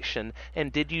the election,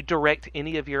 and did you direct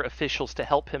any of your officials to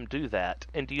help him do that?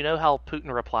 And do you know how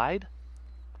Putin replied?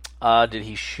 Did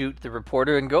he shoot the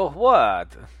reporter and go, what?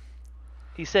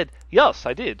 He said, yes,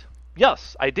 I did.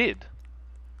 Yes, I did.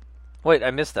 Wait,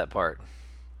 I missed that part.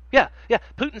 Yeah.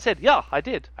 Putin said, yeah, I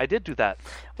did. I did do that.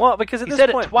 Well, because he said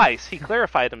it twice. He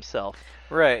clarified himself.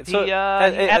 Right. He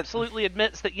absolutely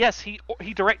admits that, yes, he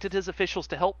directed his officials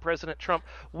to help President Trump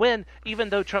when, even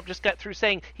though Trump just got through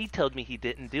saying, he told me he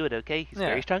didn't do it, okay? He's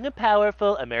very strong and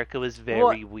powerful. America was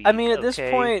very weak. I mean, at this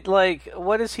point,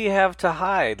 what does he have to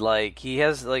hide? He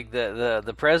has,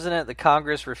 the president, the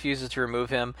Congress refuses to remove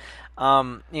him,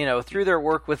 through their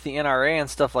work with the NRA and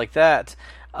stuff like that.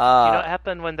 You know what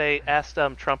happened when they asked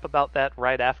Trump about that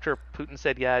right after Putin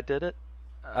said, yeah, I did it?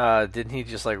 Didn't he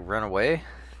just like run away?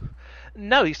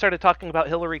 No, he started talking about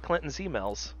Hillary Clinton's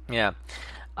emails. Yeah,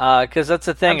 because that's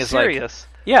the thing. I'm is serious. Like,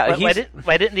 yeah,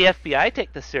 why didn't the FBI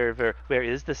take the server? Where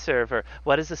is the server?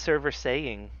 What is the server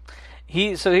saying?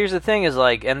 So here's the thing: is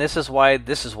like, and this is why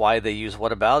they use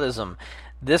whataboutism.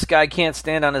 This guy can't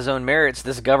stand on his own merits.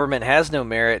 This government has no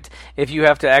merit. If you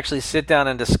have to actually sit down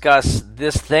and discuss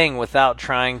this thing without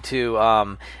trying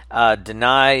to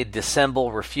deny,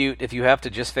 dissemble, refute, if you have to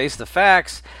just face the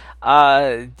facts,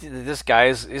 this guy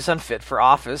is unfit for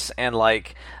office, and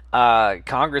like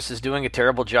Congress is doing a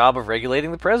terrible job of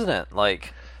regulating the president.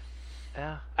 Like,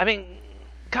 yeah, I mean,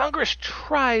 Congress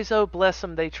tries, oh bless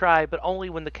them, they try, but only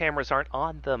when the cameras aren't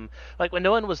on them. Like when no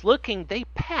one was looking, they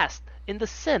passed in the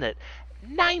Senate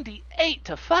 98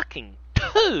 to fucking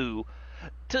 2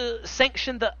 to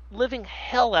sanction the living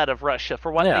hell out of Russia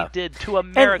for what they did to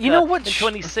America in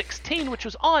 2016, which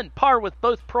was on par with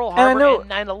both Pearl Harbor and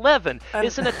 9/11.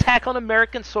 It's an attack on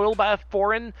American soil by a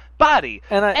foreign body.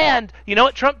 And you know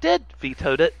what Trump did?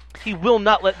 Vetoed it. He will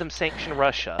not let them sanction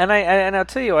Russia. And I'll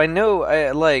tell you, I know,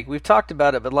 like we've talked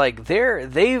about it, but like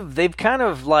they've kind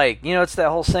of like, you know, it's that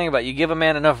whole saying about you give a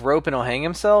man enough rope and he'll hang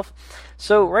himself.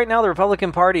 So right now the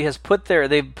Republican Party has put their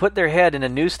head in a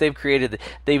noose they've created.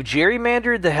 They've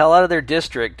gerrymandered the hell out of their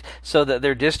district so that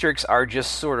their districts are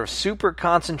just sort of super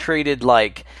concentrated,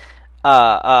 like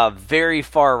very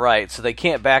far right, so they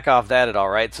can't back off that at all,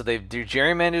 right? So they've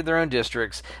gerrymandered their own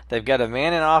districts. They've got a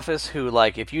man in office who,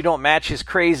 like, if you don't match his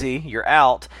crazy, you're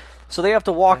out. So they have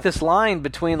to walk this line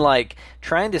between, like,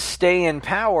 trying to stay in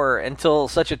power until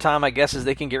such a time, I guess, as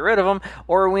they can get rid of them,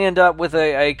 or we end up with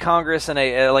a Congress and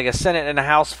a Senate and a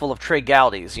House full of Trey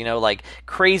Gowdies, you know, like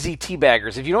crazy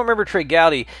teabaggers. If you don't remember Trey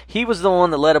Gowdy, he was the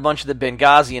one that led a bunch of the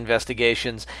Benghazi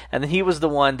investigations, and then he was the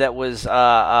one that was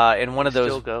in one of those.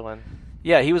 Still going.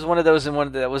 Yeah, he was one of those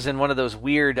that was in one of those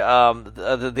weird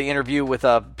the interview with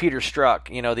Peter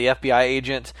Strzok, you know, the FBI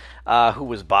agent who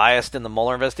was biased in the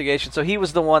Mueller investigation. So he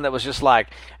was the one that was just like,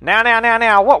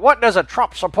 now, what does a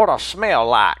Trump supporter smell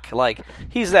like? Like,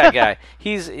 he's that guy.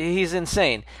 he's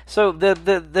insane. So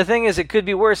the thing is, it could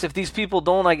be worse if these people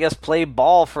don't, I guess, play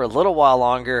ball for a little while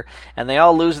longer and they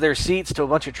all lose their seats to a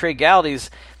bunch of Trey Gowdies.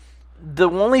 The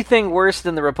only thing worse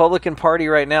than the Republican Party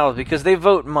right now is because they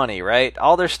vote money, right?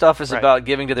 All their stuff is about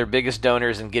giving to their biggest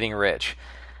donors and getting rich.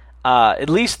 At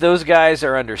least those guys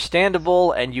are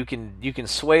understandable, and you can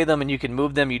sway them and you can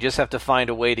move them. You just have to find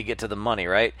a way to get to the money,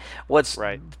 right? What's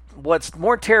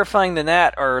more terrifying than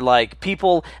that are like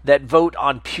people that vote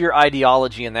on pure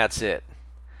ideology and that's it.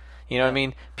 You know what I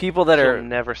mean? People that You'll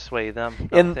never sway them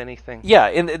with anything. Yeah,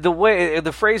 in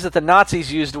the phrase that the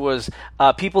Nazis used was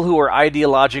people who are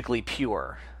ideologically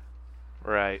pure.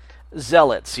 Right.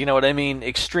 Zealots, you know what I mean?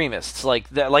 Extremists, like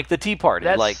the Tea Party.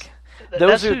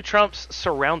 That's who Trump's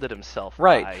surrounded himself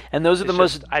by. And those are the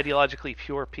most ideologically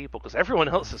pure people, because everyone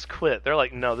else has quit. They're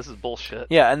like, no, this is bullshit.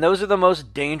 Yeah, and those are the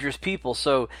most dangerous people.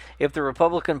 So if the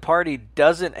Republican Party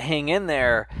doesn't hang in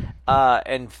there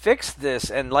and fix this,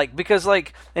 and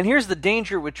and here's the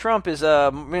danger with Trump is,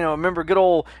 remember good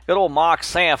old Mark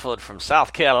Sanford from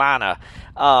South Carolina.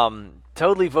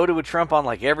 Totally voted with Trump on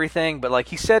like everything, but like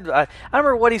he said, I don't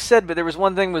remember what he said, but there was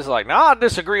one thing was like, no, I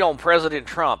disagree on President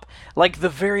Trump. Like the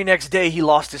very next day, he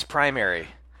lost his primary.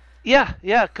 Yeah,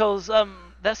 because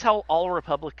that's how all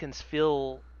Republicans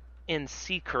feel in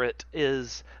secret.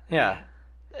 Is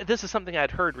this is something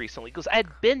I'd heard recently because I'd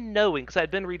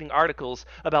been reading articles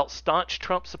about staunch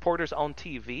Trump supporters on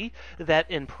TV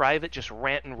that in private just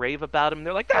rant and rave about him.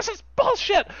 They're like, this is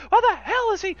bullshit. What the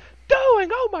hell is he doing?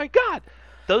 Oh my God.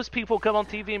 Those people come on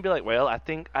TV and be like, well, I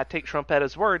think I take Trump at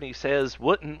his word, and he says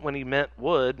wouldn't when he meant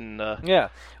would. And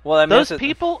well, I mean, those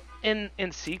people in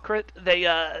secret,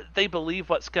 they believe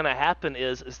what's going to happen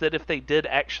is that if they did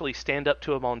actually stand up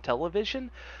to him on television,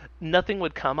 nothing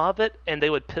would come of it, and they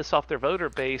would piss off their voter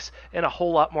base, and a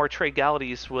whole lot more Trey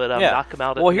Gowdies would knock him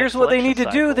out. Well, here's what they need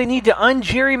to do: they need to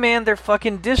ungerryman their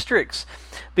fucking districts.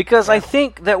 Because I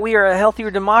think that we are a healthier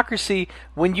democracy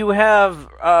when you have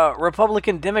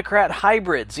Republican-Democrat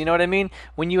hybrids. You know what I mean?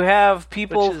 When you have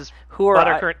people who are what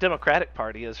our current Democratic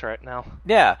Party is right now.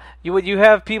 Yeah, you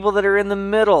have people that are in the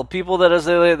middle, people that, as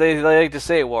they like to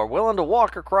say, are willing to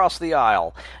walk across the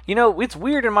aisle. You know, it's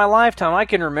weird in my lifetime. I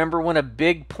can remember when a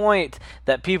big point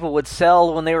that people would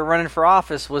sell when they were running for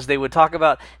office was they would talk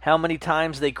about how many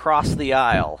times they crossed the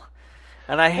aisle,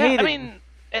 and I hate it.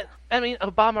 I mean,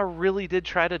 Obama really did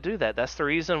try to do that. That's the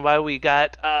reason why we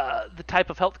got the type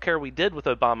of health care we did with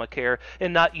Obamacare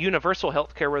and not universal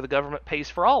health care where the government pays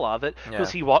for all of it,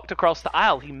 because he walked across the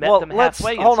aisle. He met them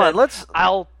halfway and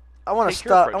said, I want to take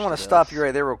your stop. I approach want to to stop this. you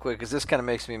right there real quick because this kind of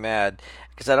makes me mad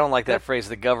because I don't like that Yep. phrase.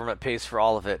 The government pays for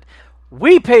all of it.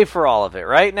 We pay for all of it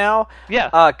right now.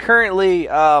 Yeah. Currently,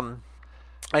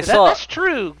 I saw. That's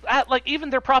true. Like even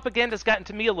their propaganda's gotten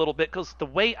to me a little bit because the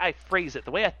way I phrase it,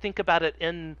 the way I think about it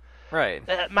in Right.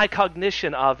 my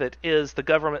cognition of it is the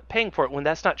government paying for it when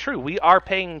that's not true. We are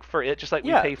paying for it just like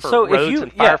we Yeah, pay for so if roads you-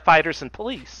 and yeah. firefighters and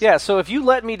police. Yeah, so if you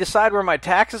let me decide where my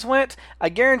taxes went, I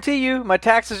guarantee you my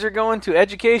taxes are going to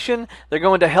education, they're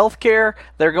going to healthcare,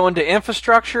 they're going to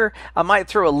infrastructure. I might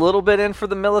throw a little bit in for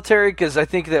the military because I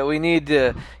think that we need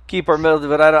to keep our military,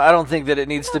 but I don't think that it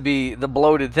needs to be the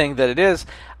bloated thing that it is.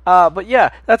 But yeah,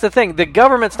 that's the thing. The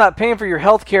government's not paying for your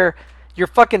healthcare. Your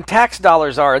fucking tax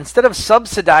dollars are. Instead of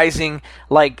subsidizing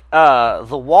like the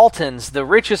Waltons, the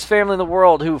richest family in the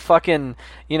world who fucking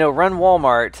run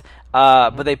Walmart,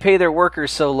 but they pay their workers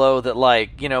so low that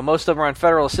most of them are on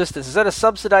federal assistance. Instead of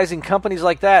subsidizing companies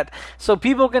like that, so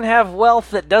people can have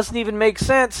wealth that doesn't even make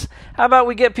sense, how about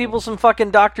we get people some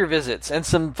fucking doctor visits and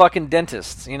some fucking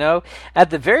dentists? At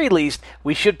the very least,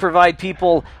 we should provide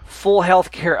people full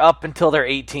health care up until they're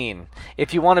 18.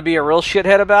 If you want to be a real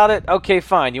shithead about it, okay,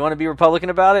 fine. You want to be Republican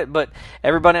about it, but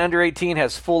everybody under 18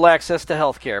 has full access to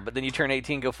health care. But then you turn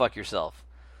 18, go fuck yourself.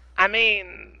 I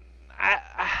mean, I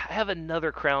have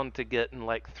another crown to get in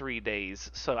like 3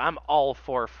 days, so I'm all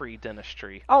for free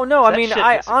dentistry. Oh no, I That mean, shit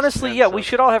I gets honestly, yeah, we expensive.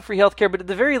 should all have free health care, but at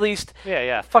the very least,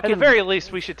 Yeah. fucking At the very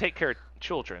least, we should take care of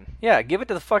children. yeah, give it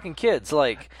to the fucking kids.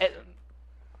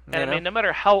 And I mean, no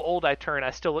matter how old I turn,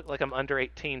 I still look like I'm under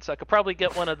 18. So I could probably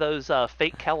get one of those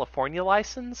fake California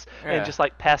license Yeah. and just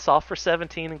like pass off for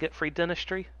 17 and get free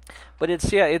dentistry. But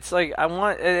it's like I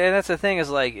want, and that's the thing is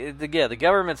the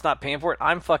government's not paying for it.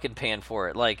 I'm fucking paying for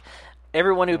it. Like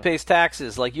everyone who pays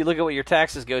taxes, like you look at what your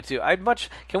taxes go to.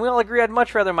 Can we all agree? I'd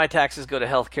much rather my taxes go to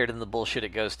healthcare than the bullshit it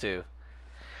goes to.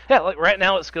 Yeah, like right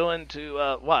now it's going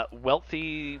to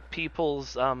wealthy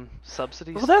people's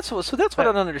subsidies. Well, that's what I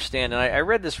don't understand. And I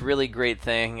read this really great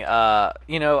thing.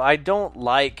 I don't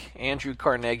like Andrew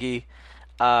Carnegie.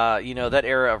 That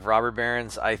era of robber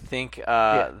barons. I think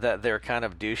that they're kind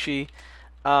of douchey.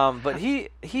 But he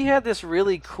had this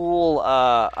really cool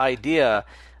idea.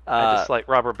 I just like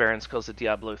robber barons because of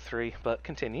Diablo 3, but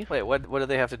continue. Wait, what do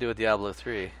they have to do with Diablo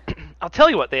 3? I'll tell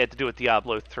you what they had to do with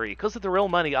Diablo 3. Because of the real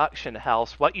money auction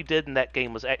house, what you did in that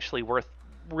game was actually worth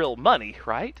real money,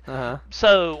 right? Uh-huh.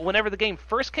 So whenever the game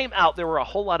first came out, there were a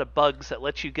whole lot of bugs that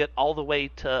let you get all the way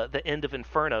to the end of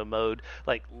Inferno mode,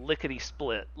 like lickety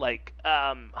split, like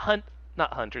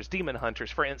demon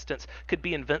hunters, for instance, could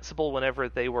be invincible whenever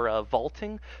they were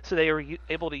vaulting, so they were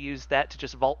able to use that to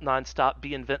just vault nonstop,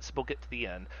 be invincible, get to the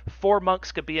end. 4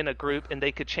 monks could be in a group, and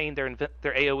they could chain their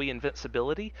AoE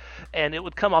invincibility, and it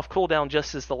would come off cooldown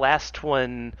just as the last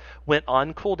one went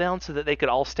on cooldown, so that they could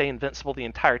all stay invincible the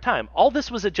entire time. All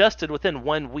this was adjusted within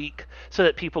 1 week, so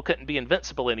that people couldn't be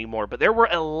invincible anymore, but there were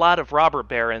a lot of robber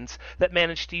barons that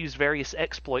managed to use various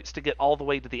exploits to get all the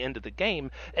way to the end of the game,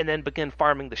 and then begin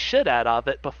farming the shit out of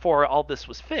it before all this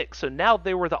was fixed. So now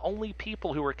they were the only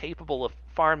people who were capable of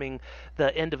farming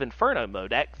the end of Inferno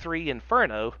mode, Act 3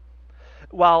 Inferno,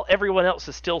 while everyone else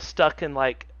is still stuck in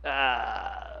the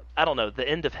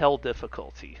end of hell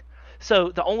difficulty.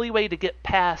 So the only way to get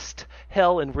past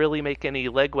hell and really make any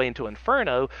legway into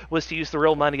Inferno was to use the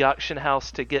real money auction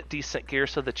house to get decent gear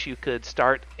so that you could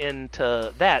start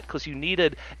into that, because you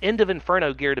needed end of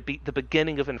Inferno gear to beat the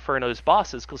beginning of Inferno's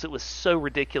bosses, because it was so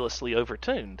ridiculously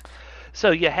overtuned.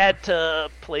 So you had to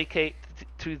placate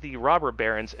to the robber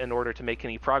barons in order to make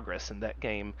any progress in that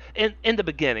game. In the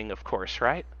beginning, of course,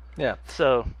 right? Yeah.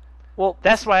 So Well,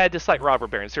 that's why I dislike robber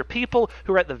barons. They're people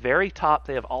who are at the very top.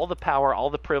 They have all the power, all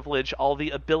the privilege, all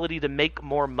the ability to make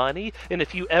more money. And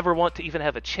if you ever want to even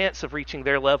have a chance of reaching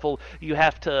their level, you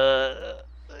have to,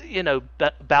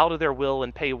 bow to their will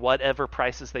and pay whatever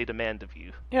prices they demand of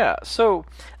you. yeah. So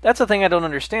that's the thing I don't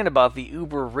understand about the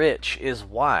uber rich is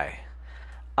why.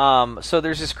 So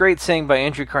there's this great saying by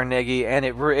Andrew Carnegie, and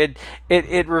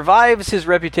it revives his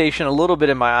reputation a little bit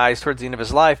in my eyes towards the end of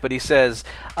his life. But he says,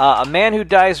 "A man who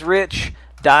dies rich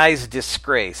dies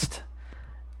disgraced,"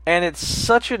 and it's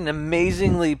such an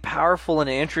amazingly powerful and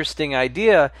interesting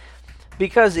idea,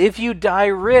 because if you die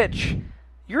rich,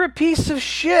 you're a piece of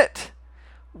shit.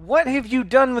 What have you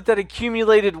done with that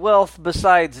accumulated wealth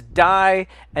besides die,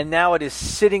 and now it is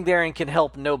sitting there and can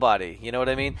help nobody? You know what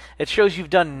I mean? It shows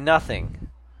you've done nothing.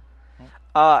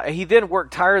 He then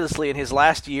worked tirelessly in his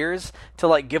last years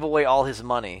to give away all his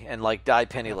money and die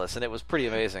penniless, and it was pretty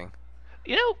amazing.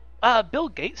 Bill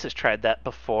Gates has tried that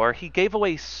before. He gave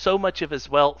away so much of his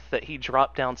wealth that he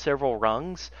dropped down several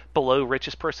rungs below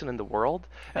richest person in the world.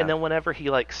 And then whenever he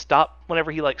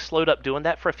slowed up doing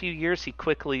that for a few years, he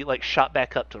quickly shot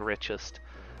back up to richest.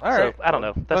 All right. So, I don't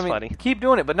know. That's funny. Keep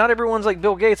doing it, but not everyone's like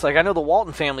Bill Gates. Like, I know the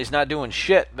Walton family's not doing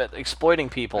shit, but exploiting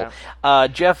people. Yeah.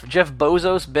 Jeff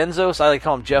Bezos, I like to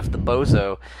call him Jeff the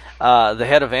Bozo, the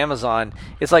head of Amazon.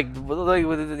 It's like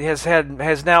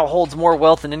has now holds more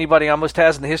wealth than anybody almost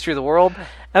has in the history of the world.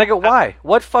 And I go, why?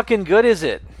 What fucking good is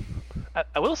it?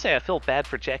 I will say I feel bad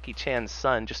for Jackie Chan's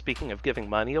son, just speaking of giving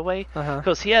money away,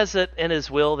 because he has it in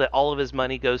his will that all of his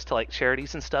money goes to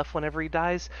charities and stuff whenever he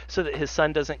dies, so that his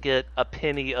son doesn't get a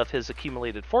penny of his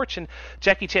accumulated fortune.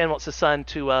 Jackie Chan wants his son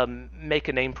to make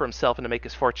a name for himself and to make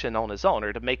his fortune on his own,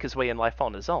 or to make his way in life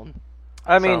on his own.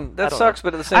 I mean, that sucks,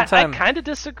 but at the same time... I kind of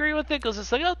disagree with it, because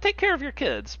it's like, oh, take care of your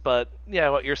kids. But,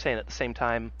 yeah, what you're saying at the same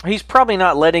time... He's probably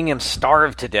not letting him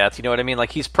starve to death, you know what I mean?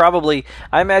 Like, he's probably...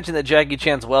 I imagine that Jackie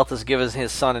Chan's wealth has given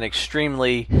his son an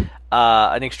extremely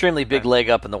big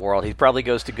leg up in the world. He probably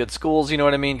goes to good schools, you know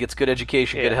what I mean? Gets good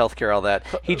education, good health care, all that.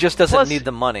 He just doesn't need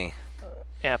the money.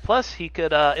 Yeah, plus he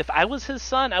could, if I was his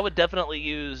son, I would definitely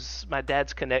use my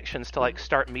dad's connections to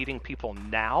start meeting people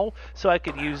now, so I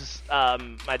could use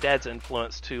my dad's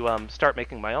influence to start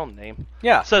making my own name.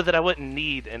 Yeah. So that I wouldn't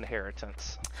need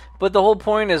inheritance. But the whole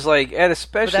point is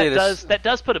that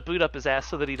does put a boot up his ass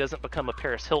so that he doesn't become a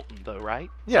Paris Hilton, though, right?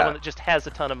 Yeah. Someone that just has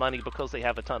a ton of money because they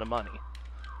have a ton of money.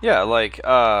 Yeah,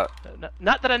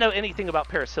 Not that I know anything about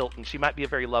Paris Hilton. She might be a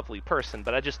very lovely person,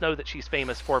 but I just know that she's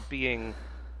famous for being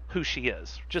who she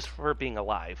is, just for her being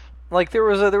alive. Like, there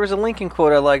was a Lincoln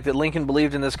quote I like, that Lincoln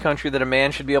believed in this country that a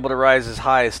man should be able to rise as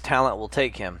high as talent will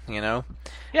take him, you know?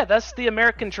 Yeah, that's the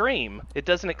American dream. It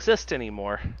doesn't exist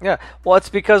anymore. Yeah, well, it's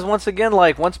because, once again,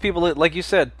 once people, like you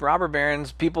said, robber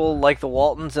barons, people like the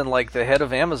Waltons and the head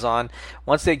of Amazon,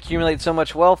 once they accumulate so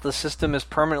much wealth, the system is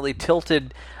permanently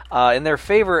tilted in their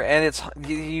favor, and it's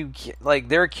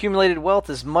their accumulated wealth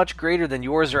is much greater than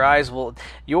your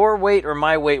weight or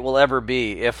my weight will ever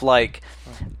be. If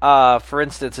for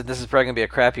instance, and this is probably gonna be a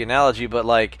crappy analogy,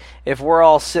 but if we're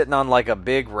all sitting on a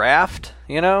big raft,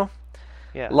 you know,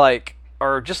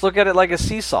 or just look at it like a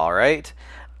seesaw, right?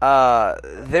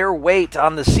 Their weight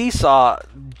on the seesaw,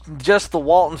 just the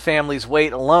Walton family's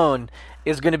weight alone,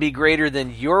 is going to be greater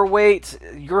than your weight,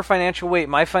 your financial weight,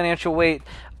 my financial weight,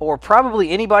 or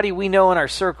probably anybody we know in our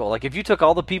circle. If you took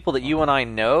all the people that you and I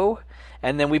know,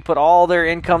 and then we put all their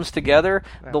incomes together,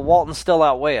 the Waltons still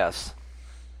outweigh us.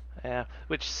 Yeah,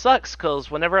 which sucks,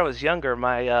 because whenever I was younger,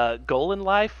 my goal in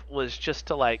life was just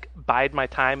to bide my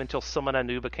time until someone I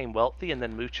knew became wealthy and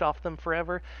then mooch off them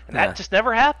forever. And that just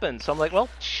never happened. So I'm like, well,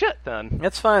 shit then.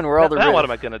 That's fine. We're all the rich. Now what am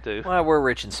I going to do? Well, we're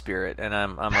rich in spirit, and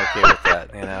I'm okay with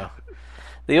that, you know.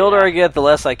 The older I get, the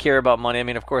less I care about money. I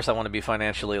mean, of course, I want to be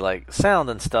financially sound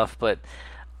and stuff, but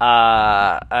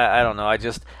I don't know.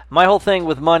 My whole thing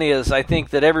with money is, I think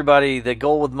that the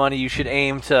goal with money, you should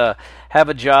aim to have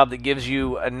a job that gives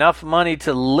you enough money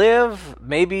to live.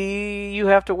 Maybe you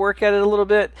have to work at it a little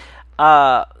bit,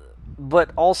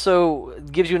 but also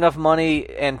gives you enough money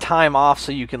and time off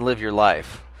so you can live your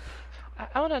life.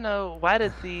 I want to know, why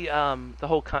did the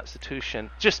whole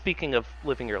Constitution, just speaking of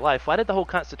living your life, why did the whole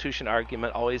Constitution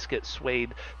argument always get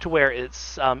swayed to where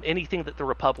it's anything that the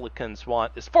Republicans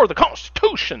want is for the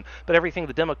Constitution, but everything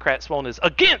the Democrats want is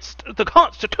against the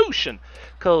Constitution?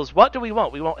 Because what do we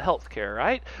want? We want health care,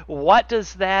 right? What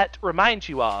does that remind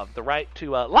you of? The right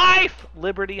to life,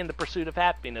 liberty, and the pursuit of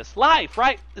happiness. Life,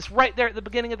 right? It's right there at the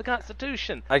beginning of the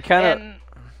Constitution. I kind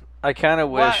of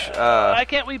wish... why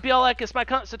can't we be all like, it's my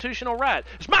constitutional right?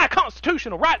 It's my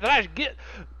constitutional right that I should get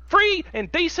free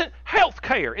and decent health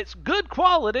care. It's good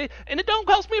quality, and it don't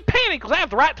cost me a penny because I have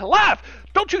the right to life.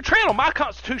 Don't you tread on my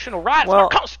constitutional rights, my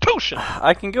Constitution.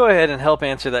 I can go ahead and help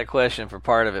answer that question for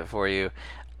part of it for you.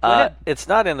 It's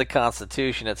not in the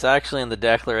Constitution. It's actually in the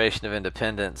Declaration of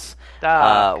Independence,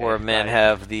 where men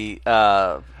have the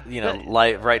right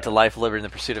to life, liberty,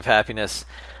 and the pursuit of happiness.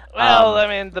 Well,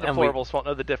 the deplorables won't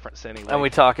know the difference anyway. And we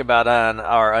talk about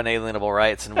our unalienable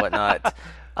rights and whatnot.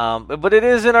 But it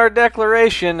is in our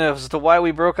declaration as to why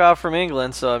we broke off from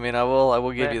England, so I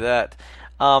will give you that.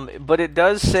 But it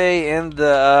does say in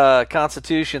the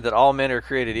Constitution that all men are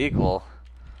created equal.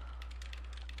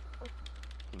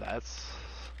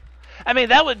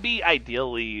 That would be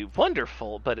ideally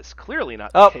wonderful, but it's clearly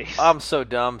not the case. I'm so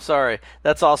dumb. Sorry.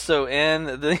 That's also in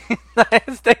the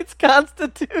United States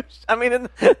Constitution.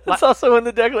 It's also in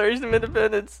the Declaration of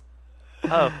Independence.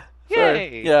 Oh.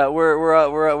 Yay! Yeah,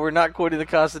 we're not quoting the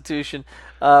Constitution.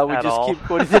 We At just all. keep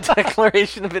quoting the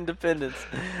Declaration of Independence.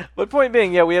 But point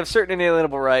being, yeah, we have certain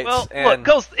inalienable rights. Well, and look,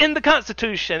 goes in the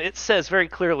Constitution. It says very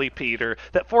clearly, Peter,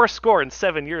 that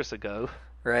 7 years ago.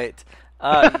 right.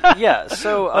 Yeah.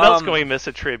 So What else can we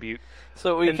misattribute?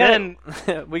 So we And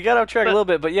we got off track a little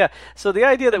bit, but yeah. So the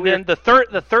idea that And then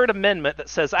the third amendment that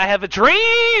says, "I have a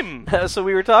dream." so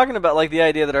we were talking about like the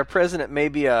idea that our president may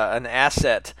be an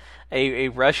asset, a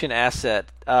Russian asset,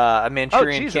 a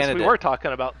Manchurian Oh, Jesus, candidate. we were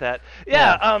talking about that.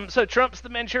 Yeah, so Trump's the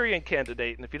Manchurian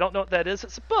candidate, and if you don't know what that is,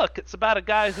 it's a book. It's about a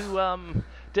guy who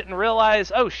didn't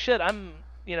realize, oh shit, I'm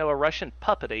a Russian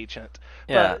puppet agent.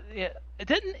 Yeah. But, yeah,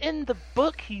 didn't in the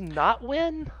book he not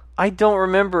win? I don't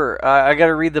remember. I got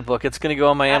to read the book. It's going to go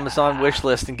on my Amazon wish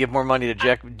list and give more money to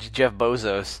Jeff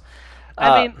Bezos.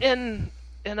 I mean, in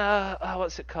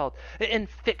what's it called? In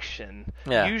fiction,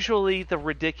 Yeah. usually the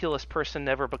ridiculous person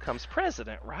never becomes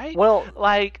president, right? Well-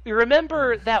 like you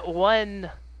remember that one.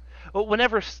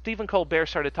 Whenever Stephen Colbert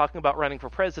started talking about running for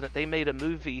president, they made a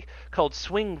movie called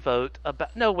Swing Vote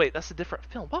about. No, wait, that's a different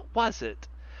film. What was it?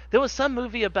 There was some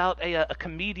movie about a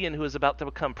comedian who was about to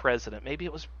become president. Maybe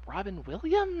it was Robin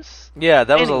Williams. Yeah,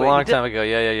 that was Anyway, a long he did- time ago.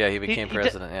 Yeah. He became he did-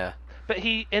 president. Yeah. But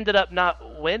he ended up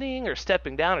not winning or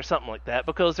stepping down or something like that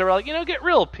because they were like, get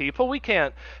real, people. We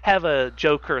can't have a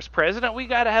joker as president. We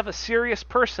got to have a serious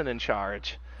person in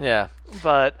charge. Yeah.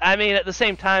 But, I mean, at the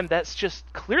same time, that's just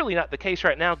clearly not the case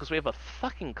right now because we have a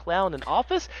fucking clown in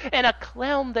office and a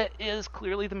clown that is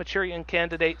clearly the Manchurian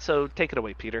candidate. So take it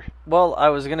away, Peter. Well, I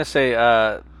was going to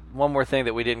say one more thing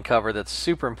that we didn't cover that's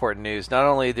super important news. Not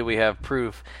only do we have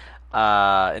proof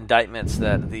indictments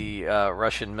that the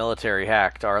Russian military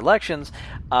hacked our elections,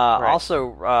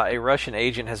 also a Russian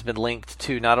agent has been linked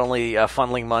to not only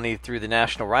funneling money through the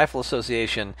National Rifle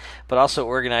Association, but also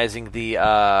organizing the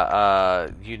the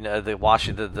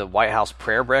White House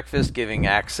prayer breakfast, giving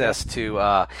access to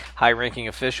high-ranking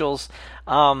officials.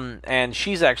 And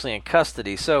she's actually in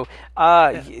custody. So,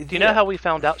 Do you know how we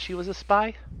found out she was a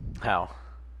spy? How?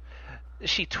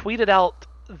 She tweeted out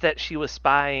that she was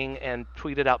spying and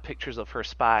tweeted out pictures of her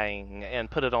spying and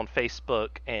put it on Facebook,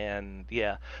 and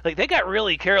like they got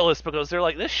really careless because they're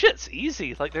like, this shit's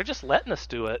easy, like they're just letting us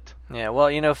do it. Yeah, well,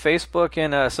 Facebook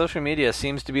and social media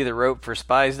seems to be the rope for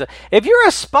spies. If you're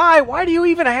a spy, why do you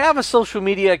even have a social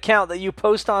media account that you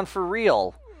post on for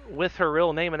real? With her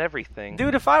real name and everything.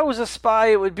 Dude, if I was a spy,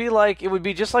 it would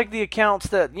be just like the accounts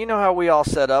that, how we all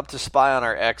set up to spy on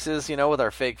our exes, with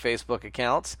our fake Facebook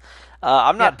accounts.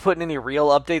 I'm not putting any real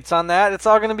updates on that. It's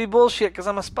all going to be bullshit because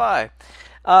I'm a spy.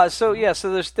 So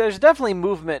there's definitely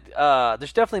movement.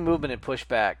 There's definitely movement and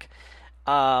pushback.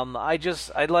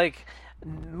 I'd like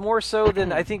more so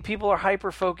than I think people are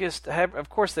hyper-focused. Of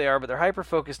course they are, but they're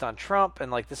hyper-focused on Trump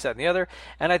and like this, that, and the other.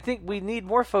 And I think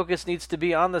more focus needs to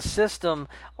be on the system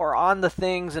or on the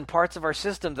things and parts of our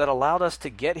system that allowed us to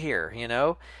get here,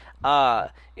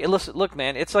 Listen, look,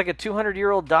 man, it's like a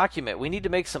 200-year-old document. We need to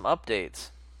make some updates.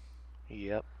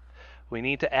 Yep. We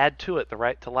need to add to it the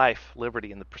right to life,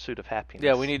 liberty, and the pursuit of happiness.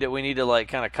 Yeah, we need to like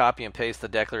kind of copy and paste the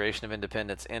Declaration of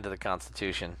Independence into the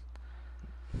Constitution.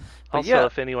 But Also,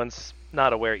 if anyone's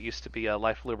not aware, it used to be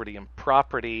life, liberty, and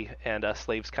property, and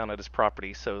slaves counted as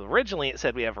property. So originally it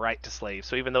said we have a right to slaves.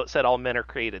 So even though it said all men are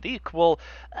created equal,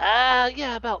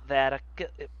 about that.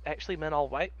 It actually meant all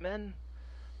white men.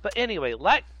 But anyway,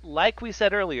 like we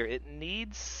said earlier, it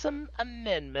needs some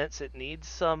amendments. It needs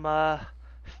some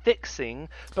fixing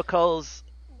because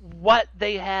what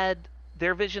they had,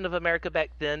 their vision of America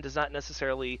back then, does not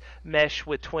necessarily mesh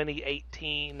with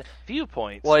 2018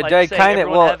 viewpoints. Well, like it say, kind of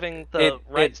everyone having the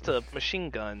rights to machine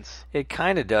guns. It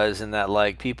kind of does in that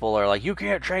like people are like, you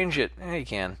can't change it. You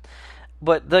can,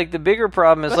 but like the bigger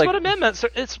problem is That's what amendments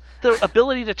are. It's the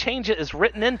ability to change it is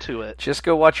written into it. Just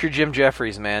go watch your Jim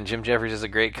Jeffries, man. Jim Jeffries has a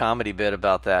great comedy bit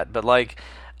about that. But like,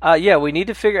 we need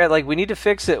to figure out, like, we need to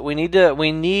fix it. We need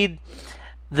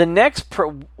the next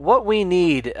the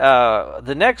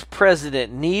next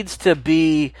president needs to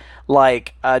be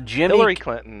like a Hillary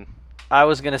Clinton. I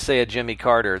was going to say a Jimmy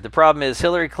Carter. The problem is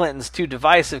Hillary Clinton's too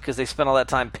divisive because they spent all that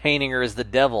time painting her as the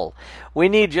devil. We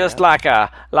need just like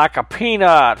a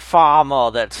peanut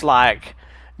farmer that's like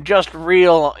just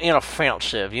real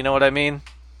inoffensive. You know what I mean?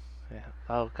 Yeah.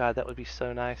 Oh God, that would be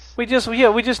so nice. We just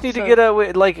need to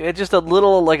get just a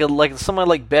little like someone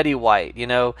like Betty White,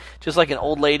 just like an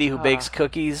old lady who bakes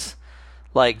cookies,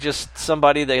 like just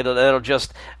somebody that'll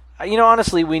just.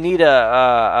 Honestly, we need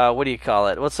a what do you call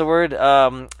it? What's the word?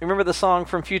 Remember the song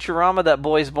from Futurama, That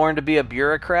Boy's Born to Be a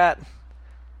Bureaucrat?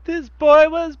 This boy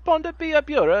was born to be a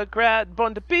bureaucrat,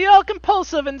 born to be all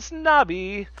compulsive and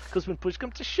snobby. Because when push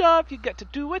comes to shove, you get to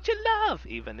do what you love,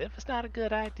 even if it's not a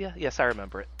good idea. Yes, I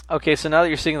remember it. Okay, so now that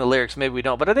you're singing the lyrics, maybe we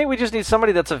don't. But I think we just need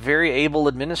somebody that's a very able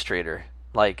administrator.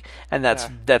 And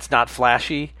that's not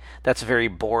flashy. That's very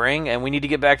boring, and we need to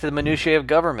get back to the minutiae of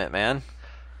government, man.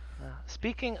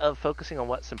 Speaking of focusing on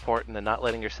what's important and not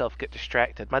letting yourself get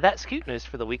distracted, my That's Cute News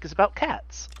for the week is about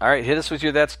cats. All right, hit us with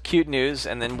your That's Cute News,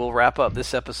 and then we'll wrap up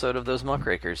this episode of Those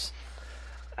Muckrakers.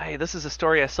 Hey, this is a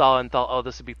story I saw and thought, oh,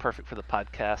 this would be perfect for the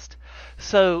podcast.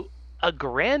 So, a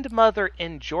grandmother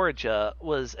in Georgia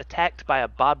was attacked by a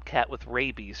bobcat with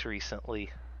rabies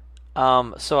recently.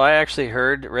 So I actually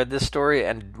read this story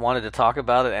and wanted to talk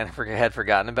about it and had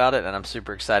forgotten about it, and I'm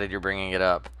super excited you're bringing it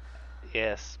up.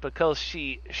 Yes, because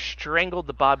she strangled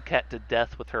the bobcat to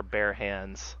death with her bare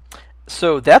hands.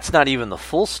 So that's not even the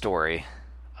full story.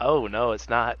 Oh, no, it's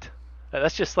not.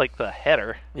 That's just like the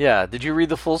header. Yeah, did you read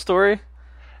the full story?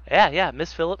 Yeah.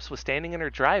 Miss Phillips was standing in her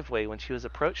driveway when she was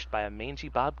approached by a mangy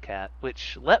bobcat,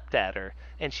 which leapt at her,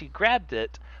 and she grabbed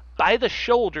it by the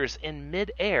shoulders in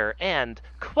midair and,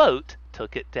 quote,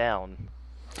 took it down.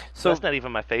 So that's not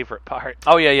even my favorite part.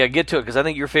 Oh, yeah, get to it, because I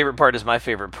think your favorite part is my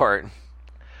favorite part.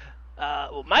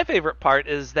 Well, my favorite part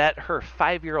is that her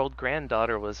 5-year-old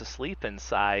granddaughter was asleep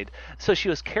inside, so she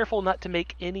was careful not to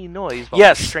make any noise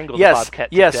while she strangled the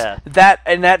bobcat to death.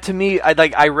 That to me,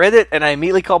 I read it and I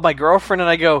immediately called my girlfriend and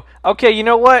I go, okay, you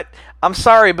know what? I'm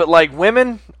sorry, but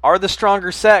women are the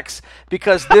stronger sex,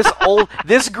 because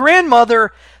this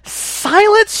grandmother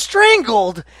silent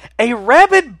strangled a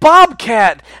rabid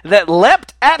bobcat that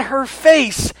leapt at her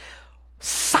face.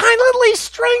 Silently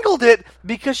strangled it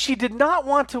because she did not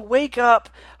want to wake up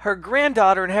her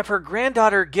granddaughter and have her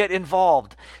granddaughter get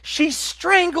involved. She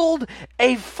strangled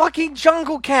a fucking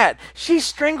jungle cat. She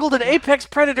strangled an apex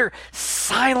predator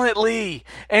silently.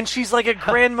 And she's like a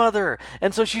grandmother.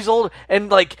 And so she's old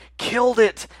and killed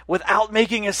it without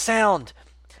making a sound.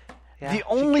 Yeah, she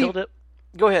killed it.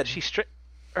 Go ahead.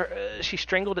 She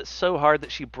strangled it so hard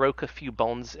that she broke a few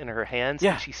bones in her hands,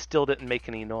 and she still didn't make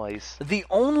any noise. So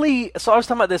I was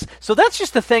talking about this. So that's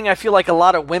just the thing I feel like a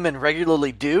lot of women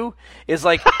regularly do, is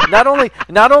not only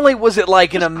was it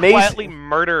an amazing... quietly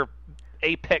murder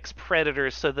apex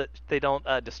predators so that they don't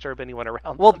disturb anyone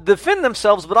around Well, them. defend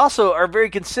themselves, but also are very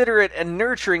considerate and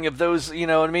nurturing of those, you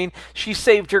know what I mean? She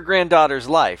saved her granddaughter's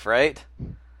life, right?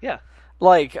 Yeah.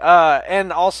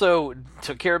 And also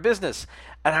took care of business.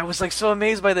 And I was so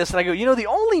amazed by this, and I go, the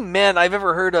only men I've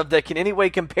ever heard of that can any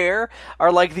way compare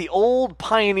are the old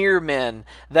pioneer men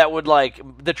that would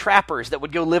the trappers that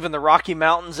would go live in the Rocky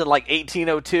Mountains in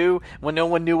 1802 when no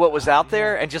one knew what was out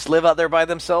there and just live out there by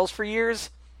themselves for years.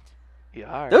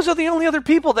 Yeah. Those are the only other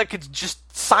people that could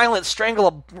just silent strangle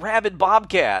a rabid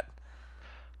bobcat.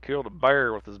 Killed a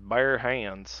bear with his bare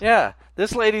hands. Yeah, we've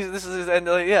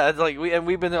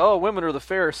been, women are the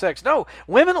fairer sex. No,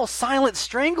 women will silent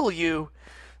strangle you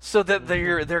so that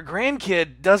their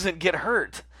grandkid doesn't get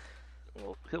hurt.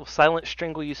 He'll silent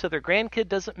strangle you so their grandkid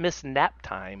doesn't miss nap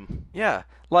time. Yeah,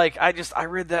 I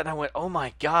read that and I went, oh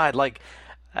my god,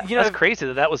 that's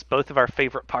crazy that was both of our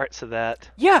favorite parts of that.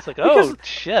 Yeah, it's oh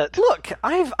shit. Look,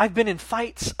 I've been in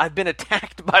fights. I've been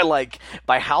attacked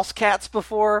by house cats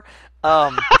before.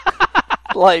 I've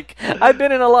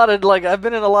been in a lot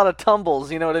of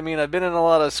tumbles, you know what I mean? I've been in a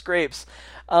lot of scrapes.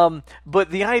 But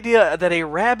the idea that a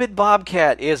rabid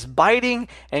bobcat is biting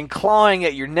and clawing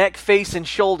at your neck, face, and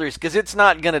shoulders, because it's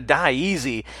not going to die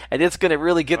easy, and it's going to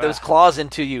really get those claws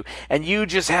into you, and you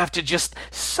just have to just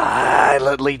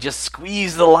silently just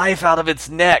squeeze the life out of its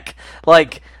neck.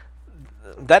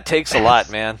 That takes a lot,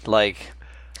 man.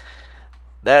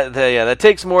 That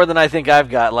takes more than I think I've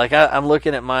got. I'm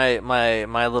looking at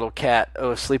my little cat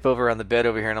asleep over on the bed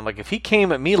over here, and I'm like, if he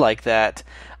came at me like that,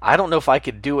 I don't know if I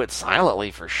could do it silently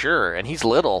for sure. And he's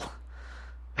little.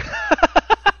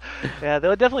 Yeah, there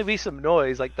would definitely be some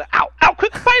noise, the ow,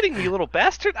 quit biting me, you little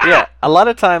bastard! Ow! Yeah, a lot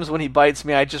of times when he bites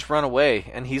me, I just run away,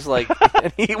 and he's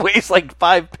and he weighs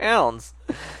 5 pounds.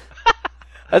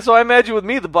 That's what I imagine with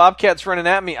me. The bobcat's running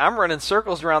at me. I'm running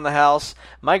circles around the house.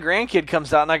 My grandkid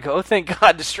comes out, and I go, oh, thank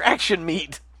God, distraction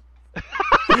meat.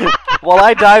 While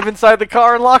I dive inside the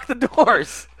car and lock the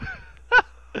doors.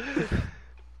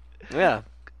 Yeah.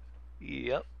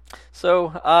 Yep.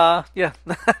 So, yeah,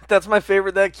 that's my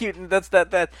favorite.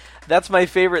 That's my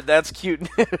favorite. That's cute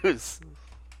news.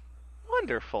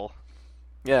 Wonderful.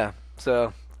 Yeah.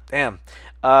 So, damn.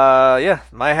 Yeah.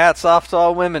 My hat's off to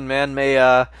all women, man.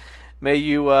 May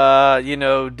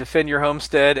you, defend your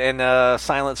homestead and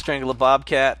silent strangle a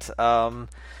bobcat. Or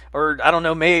I don't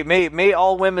know. May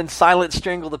all women silent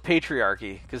strangle the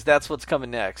patriarchy, because that's what's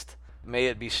coming next. May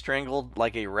it be strangled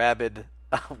like a rabid,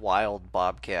 wild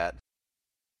bobcat.